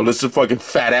be like, yo, let's just fucking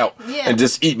fat out and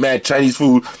just eat mad Chinese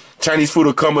food. Chinese food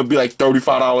will come and be like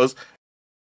 $35.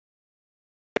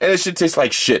 And it shit tastes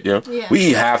like shit, yo. Yeah. We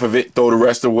eat half of it, throw the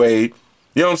rest away.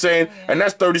 You know what I'm saying? Yeah. And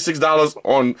that's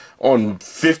 $36 on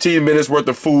 15 minutes worth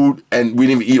of food, and we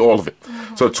didn't even eat all of it.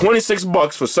 So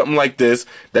 $26 for something like this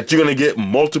that you're gonna get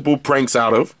multiple pranks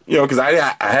out of. You know, because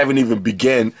I haven't even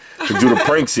began to do the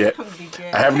pranks yet.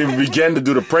 I haven't even begun to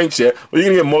do the pranks yet. But you're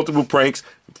gonna get multiple pranks.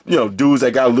 You know, dudes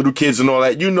that got little kids and all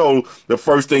that. You know, the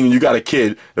first thing you got a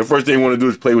kid, the first thing you want to do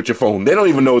is play with your phone. They don't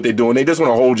even know what they're doing. They just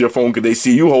want to hold your phone because they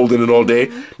see you holding it all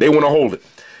day. They want to hold it.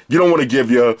 You don't want to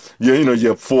give your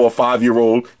 4 or 5 year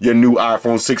old your new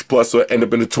iPhone 6 Plus or end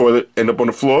up in the toilet, end up on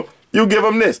the floor. You give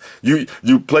them this. You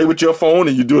play with your phone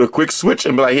and you do a quick switch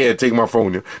and be like, here, take my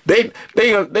phone. They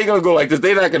gonna go like this.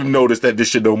 They're not gonna notice that this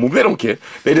shit don't move. They don't care.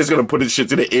 They just gonna put this shit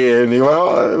to the ear and they're like,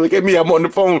 oh, look at me, I'm on the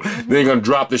phone. They're gonna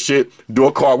drop the shit, do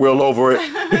a cartwheel over it.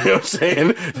 You know what I'm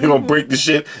saying? They're gonna break the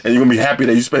shit and you're gonna be happy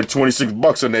that you spent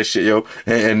 $26 on that shit, yo,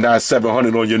 and not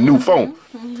 $700 on your new phone.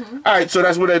 All right, so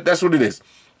that's what it is.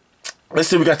 Let's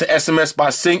see, we got the SMS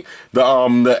by Sync, the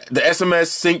SMS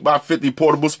Sync by 50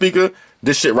 portable speaker.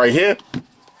 This shit right here.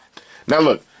 Now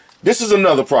look, this is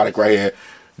another product right here.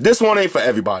 This one ain't for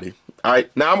everybody. All right.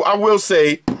 Now I will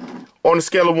say, on a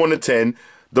scale of 1 to 10,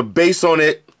 the bass on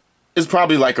it is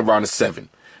probably like around a 7.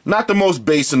 Not the most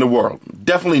bass in the world.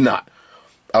 Definitely not.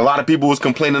 A lot of people was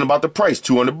complaining about the price,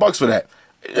 $200 for that.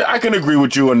 I can agree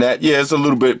with you on that. Yeah, it's a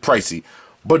little bit pricey.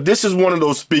 But this is one of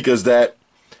those speakers that,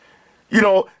 you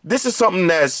know, this is something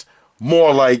that's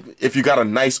more like if you got a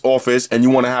nice office and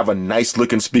you want to have a nice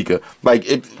looking speaker. Like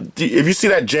if you see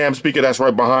that jam speaker that's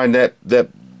right behind that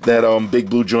big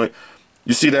blue joint,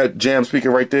 you see that jam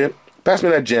speaker right there? Pass me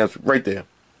that jam right there.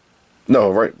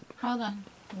 No, right. Hold on.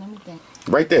 Let me think.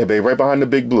 Right there, babe. Right behind the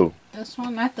big blue. This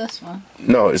one, not this one.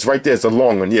 No, it's right there. It's a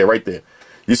long one. Yeah, right there.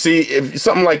 You see, if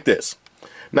something like this.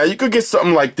 Now, you could get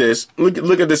something like this.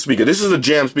 Look at this speaker. This is a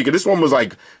jam speaker. This one was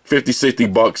like 50, 60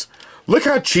 bucks. Look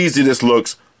how cheesy this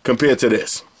looks compared to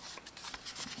this.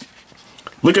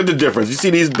 Look at the difference. You see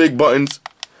these big buttons?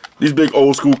 These big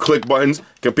old school click buttons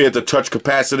compared to touch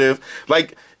capacitive.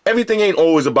 Like, everything ain't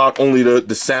always about only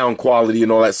the sound quality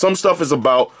and all that. Some stuff is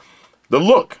about the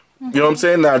look. You know what I'm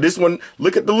saying? Now, this one,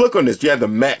 look at the look on this. You have the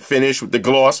matte finish with the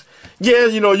gloss. Yeah,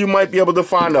 you know, you might be able to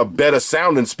find a better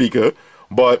sounding speaker,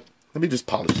 but let me just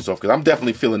polish this off because I'm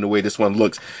definitely feeling the way this one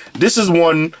looks. This is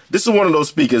one of those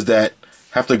speakers that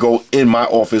have to go in my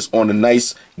office on a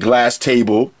nice glass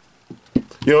table.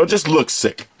 You know, it just looks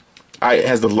sick. It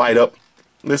has the light up.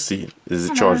 Let's see. Is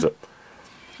it charged up?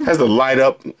 Has the light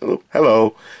up.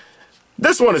 Hello.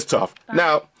 This one is tough.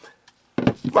 Now,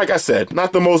 like I said,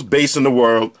 not the most bass in the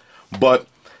world, but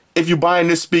if you're buying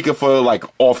this speaker for like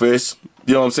office,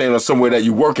 you know what I'm saying, or somewhere that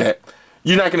you work at,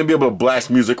 you're not going to be able to blast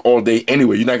music all day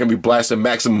anyway. You're not going to be blasting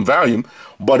maximum volume.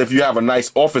 But if you have a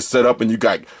nice office setup and you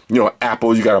got, you know,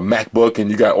 Apple, you got a MacBook, and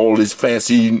you got all these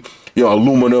fancy, you know,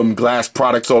 aluminum glass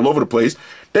products all over the place,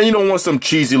 then you don't want some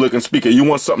cheesy looking speaker. You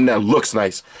want something that looks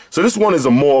nice. So this one is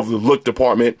more of the look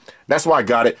department. That's why I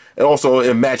got it. And also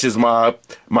it matches my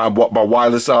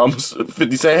wireless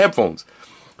 50-cent headphones.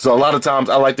 So a lot of times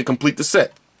I like to complete the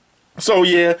set. So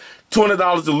yeah,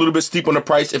 $200 is a little bit steep on the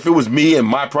price. If it was me and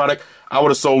my product, I would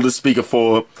have sold this speaker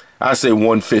for, I'd say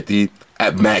 $150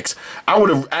 at max. I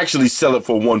would have actually sell it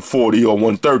for $140 or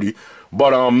 $130.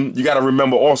 But you got to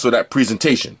remember also that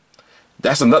presentation.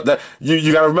 That's another. That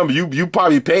you got to remember. You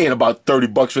probably paying about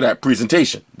 $30 for that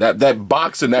presentation. That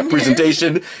box and that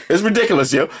presentation is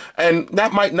ridiculous, yo. And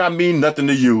that might not mean nothing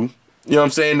to you. You know what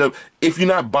I'm saying? If you're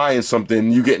not buying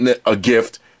something, you're getting a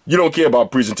gift. You don't care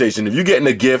about presentation. If you're getting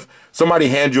a gift, somebody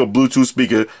hands you a Bluetooth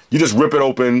speaker, you just rip it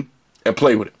open and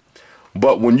play with it.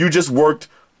 But when you just worked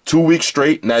 2 weeks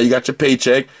straight, now you got your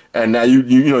paycheck, and now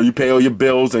you pay all your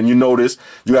bills, and you notice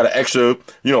you got an extra,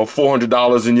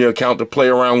 $400 in your account to play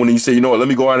around when you say, you know what, let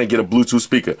me go out and get a Bluetooth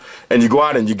speaker. And you go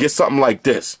out and you get something like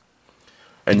this.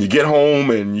 And you get home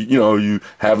and you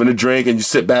having a drink and you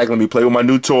sit back, let me play with my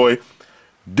new toy.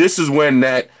 This is when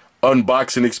that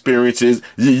unboxing experience is.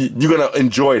 You're gonna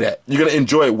enjoy that. You're gonna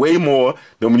enjoy it way more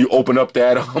than when you open up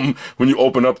that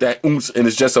oomps and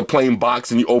it's just a plain box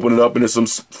and you open it up and there's some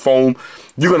foam.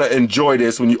 You're gonna enjoy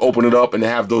this when you open it up and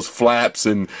have those flaps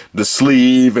and the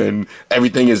sleeve and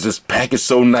everything is just packaged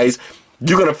so nice.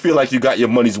 You're gonna feel like you got your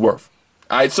money's worth.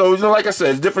 Alright, so like I said,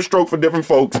 it's different stroke for different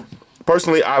folks.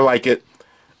 Personally, I like it,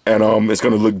 and it's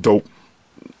gonna look dope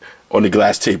on the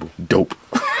glass table. Dope.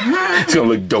 It's gonna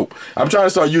look dope. I'm trying to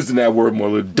start using that word more.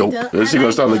 Look dope. She's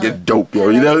gonna start looking dope, yo.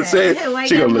 You know what I'm saying?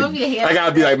 She gonna look. I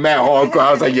gotta be like Matt Hardcore.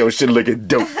 I was like, yo, shit looking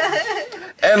dope.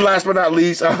 And last but not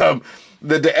least, the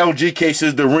LG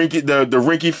cases, the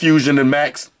Rinky Fusion and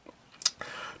Max.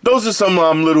 Those are some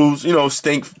little,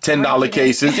 stink $10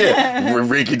 cases. Yeah,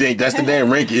 Rinky Dink. That's the damn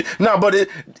Rinky. No, but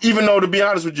even though, to be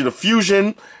honest with you, the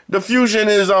Fusion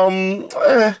is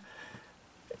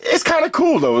it's kind of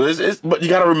cool though. But you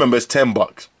gotta remember, it's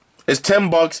 $10. It's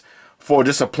 $10 for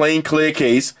just a plain clear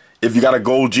case. If you got a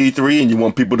gold G3 and you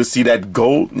want people to see that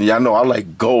gold, yeah, I know I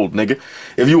like gold, nigga.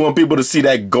 If you want people to see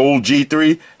that gold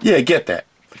G3, yeah, get that.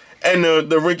 And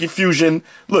the Rinky Fusion,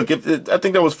 look, I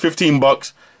think that was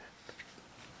 $15.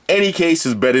 Any case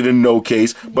is better than no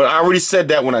case, but I already said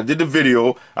that when I did the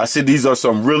video. I said these are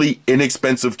some really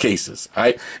inexpensive cases, all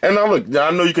right? And now look,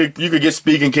 I know you could get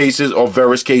speaking cases or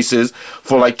Veris cases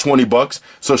for like $20.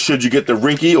 So should you get the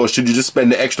Rinky or should you just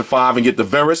spend the extra $5 and get the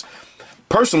Veris?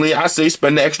 Personally, I say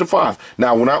spend the extra $5.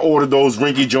 Now, when I ordered those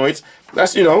Rinky joints,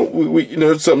 that's we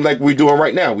something like we doing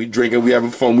right now. We drinking, we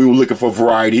having fun. We were looking for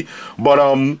variety, but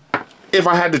if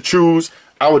I had to choose,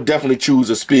 I would definitely choose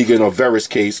a speaker or Veris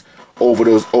case over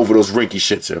those Rinky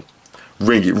shits here.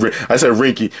 I said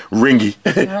Rinky. Rinky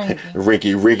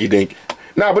Dink.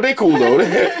 Nah, but they cool though.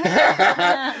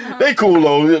 They cool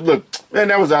though. Look, man,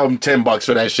 that was $10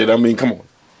 for that shit. I mean, come on.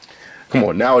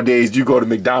 Nowadays, you go to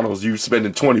McDonald's, you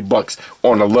spending $20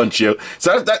 on a lunch here.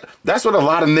 So that's what a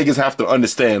lot of niggas have to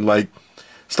understand. Like,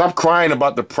 stop crying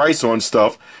about the price on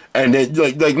stuff, and then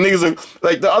like niggas are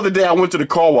like the other day I went to the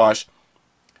car wash.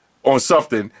 on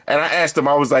something, and I asked him,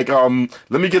 I was like, let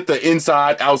me get the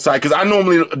inside, outside, because I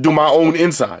normally do my own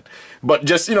inside. But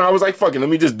just, I was like, fuck it, let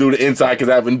me just do the inside, because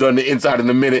I haven't done the inside in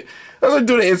a minute. I was like,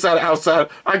 do the inside, outside.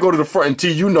 I go to the front, and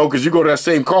T, because you go to that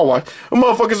same car wash. The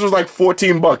motherfuckers was like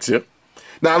 $14, yeah?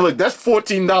 Now, look, that's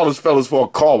 $14, fellas, for a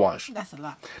car wash. That's a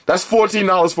lot. That's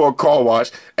 $14 for a car wash,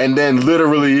 and then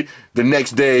literally the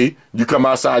next day, you come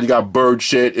outside, you got bird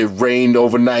shit, it rained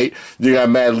overnight, you got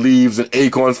mad leaves and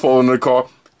acorns falling in the car.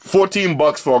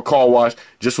 $14 for a car wash,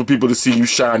 just for people to see you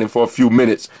shining for a few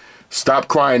minutes. Stop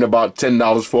crying about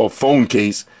 $10 for a phone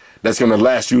case that's going to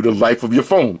last you the life of your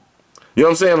phone. You know what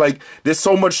I'm saying? Like, there's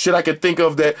so much shit I could think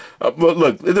of that, but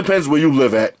look, it depends where you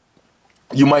live at.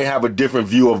 You might have a different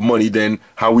view of money than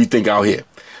how we think out here.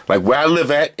 Like where I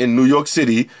live at in New York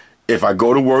City, if I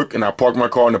go to work and I park my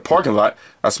car in the parking lot,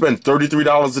 I spend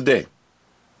 $33 a day.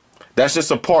 That's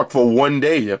just a park for one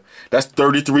day, yeah. That's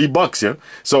 $33, yeah.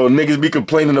 So niggas be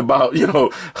complaining about,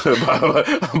 about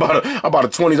a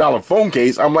 $20 phone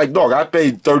case. I'm like, dog, I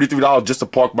paid $33 just to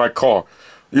park my car.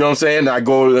 You know what I'm saying? I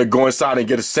go inside and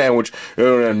get a sandwich, a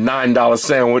 $9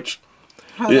 sandwich.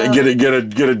 Yeah, get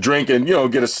a drink and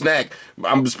get a snack.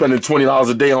 I'm spending $20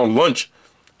 a day on lunch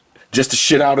just to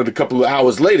shit out it a couple of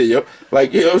hours later, yo.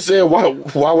 Like, you know what I'm saying?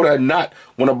 Why would I not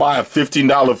want to buy a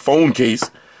 $15 phone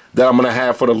case that I'm gonna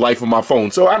have for the life of my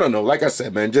phone? So I don't know. Like I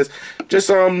said, man, just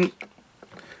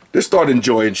start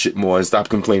enjoying shit more and stop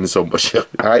complaining so much. All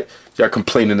right, y'all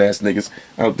complaining ass niggas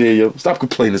out there, yo. Stop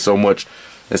complaining so much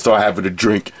and start having a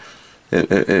drink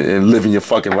and living your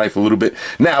fucking life a little bit.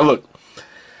 Now look.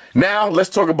 Now, let's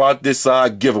talk about this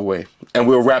giveaway, and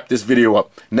we'll wrap this video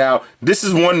up. Now, this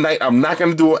is one night I'm not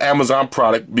going to do an Amazon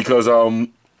product because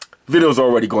video's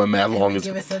already going mad long.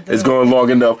 It's going long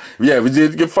enough. Yeah,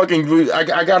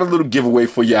 I got a little giveaway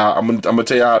for y'all. I'm gonna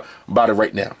tell y'all about it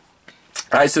right now.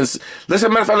 All right, as a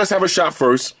matter of fact, let's have a shot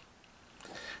first.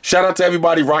 Shout out to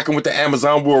everybody rocking with the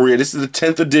Amazon Warrior. This is the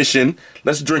 10th edition.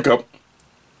 Let's drink up.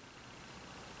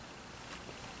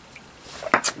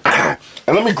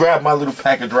 And let me grab my little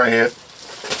package right here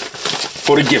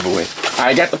for the giveaway.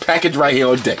 I got the package right here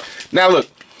on deck. Now look,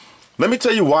 let me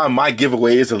tell you why my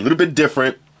giveaway is a little bit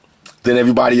different than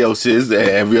everybody else's,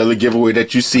 every other giveaway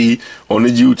that you see on the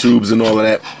YouTubes and all of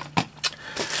that.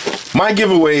 My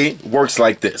giveaway works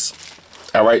like this.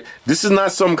 All right, this is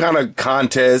not some kind of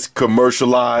contest,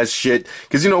 commercialized shit.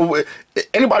 Because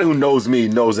anybody who knows me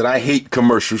knows that I hate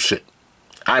commercial shit.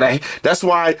 That's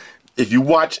why. If you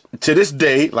watch to this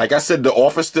day, like I said, the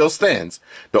offer still stands.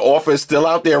 The offer is still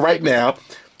out there right now.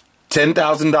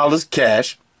 $10,000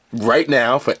 cash right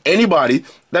now for anybody.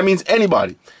 That means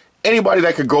anybody. Anybody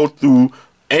that could go through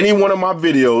any one of my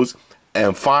videos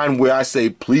and find where I say,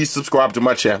 please subscribe to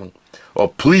my channel. Or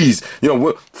please,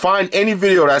 find any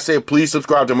video that I say, please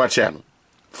subscribe to my channel.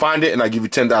 Find it and I give you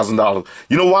 $10,000.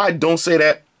 You know why I don't say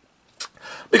that?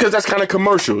 Because that's kind of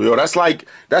commercial, yo. That's like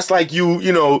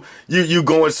you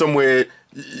going somewhere.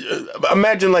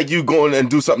 Imagine like you going and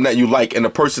do something that you like, and the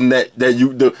person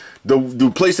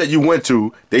the place that you went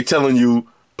to, they telling you,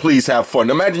 please have fun.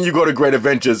 Imagine you go to Great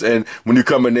Adventures, and when you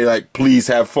come in, they like, please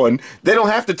have fun. They don't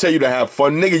have to tell you to have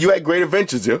fun, nigga. You at Great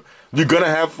Adventures, yo. You're gonna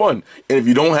have fun, and if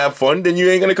you don't have fun, then you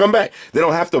ain't gonna come back. They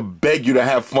don't have to beg you to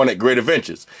have fun at Great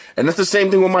Adventures, and that's the same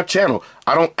thing with my channel.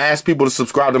 I don't ask people to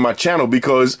subscribe to my channel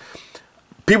because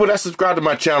people that subscribe to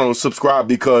my channel subscribe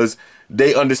because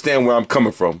they understand where I'm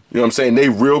coming from. You know what I'm saying? They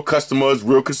real customers,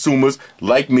 real consumers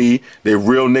like me. They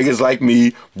real niggas like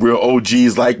me, real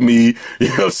OGs like me. You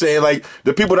know what I'm saying? Like,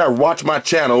 the people that watch my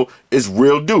channel is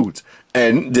real dudes.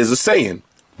 And there's a saying,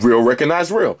 real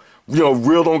recognize real.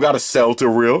 Real don't gotta sell to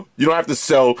real. You don't have to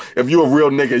sell. If you're a real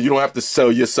nigga, you don't have to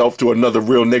sell yourself to another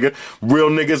real nigga. Real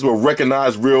niggas will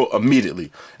recognize real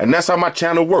immediately. And that's how my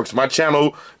channel works. My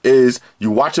channel is,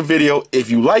 you watch a video, if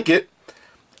you like it,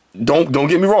 don't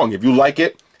get me wrong. If you like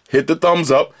it, hit the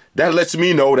thumbs up. That lets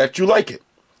me know that you like it.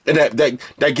 And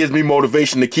that gives me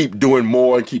motivation to keep doing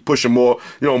more and keep pushing more,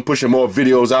 pushing more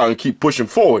videos out and keep pushing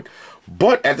forward.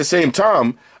 But at the same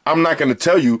time, I'm not going to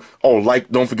tell you, oh,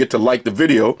 don't forget to like the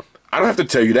video. I don't have to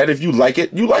tell you that. If you like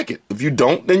it, you like it. If you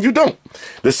don't, then you don't.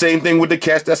 The same thing with the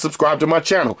cats that subscribe to my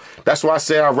channel. That's why I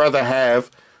say I'd rather have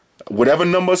whatever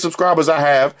number of subscribers I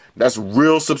have, that's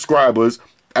real subscribers,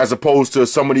 as opposed to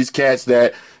some of these cats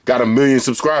that got 1 million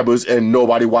subscribers and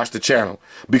nobody watched the channel.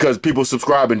 Because people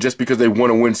subscribing just because they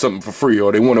want to win something for free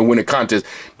or they want to win a contest.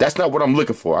 That's not what I'm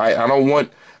looking for. I don't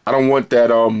want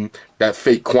that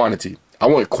fake quantity. I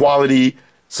want quality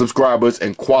subscribers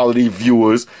and quality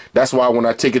viewers. That's why when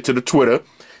I take it to the Twitter,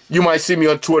 you might see me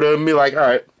on Twitter and be like, all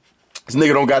right, This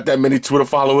nigga don't got that many Twitter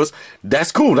followers.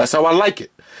 That's cool. That's how I like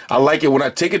it. I like it when I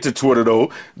take it to Twitter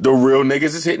though. The real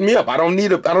niggas is hitting me up. I don't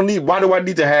need. Why do I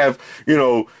need to have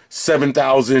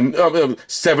 7,000,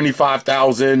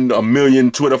 75,000, a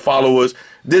million Twitter followers?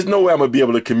 There's no way I'm gonna be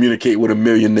able to communicate with a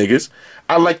million niggas.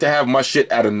 I like to have my shit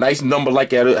at a nice number,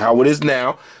 like at how it is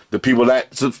now. The people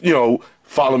that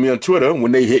follow me on Twitter,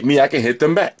 when they hit me, I can hit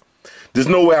them back. There's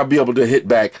no way I'll be able to hit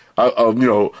back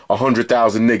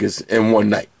 100,000 niggas in one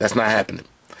night. That's not happening.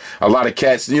 A lot of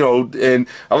cats, and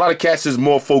a lot of cats is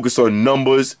more focused on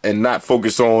numbers and not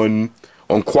focused on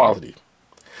quality.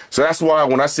 So that's why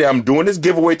when I say I'm doing this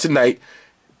giveaway tonight,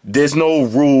 there's no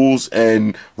rules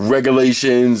and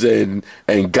regulations and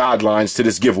guidelines to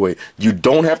this giveaway. You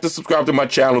don't have to subscribe to my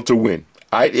channel to win.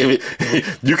 All right,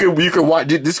 you can watch.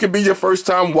 This could be your first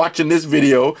time watching this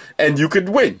video, and you could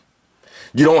win.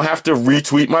 You don't have to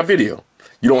retweet my video.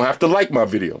 You don't have to like my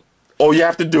video. All you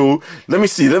have to do, let me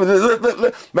see.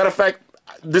 Matter of fact,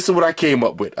 this is what I came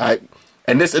up with. All right,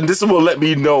 and this will let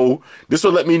me know. This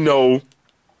will let me know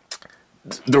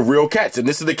the real cats, and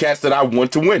this is the cats that I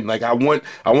want to win. Like I want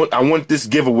this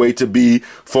giveaway to be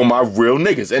for my real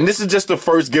niggas, and this is just the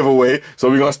first giveaway. So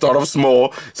we're gonna start off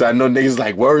small. So I know niggas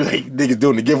like, word, like niggas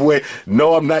doing the giveaway.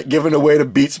 No, I'm not giving away the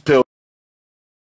Beats pill.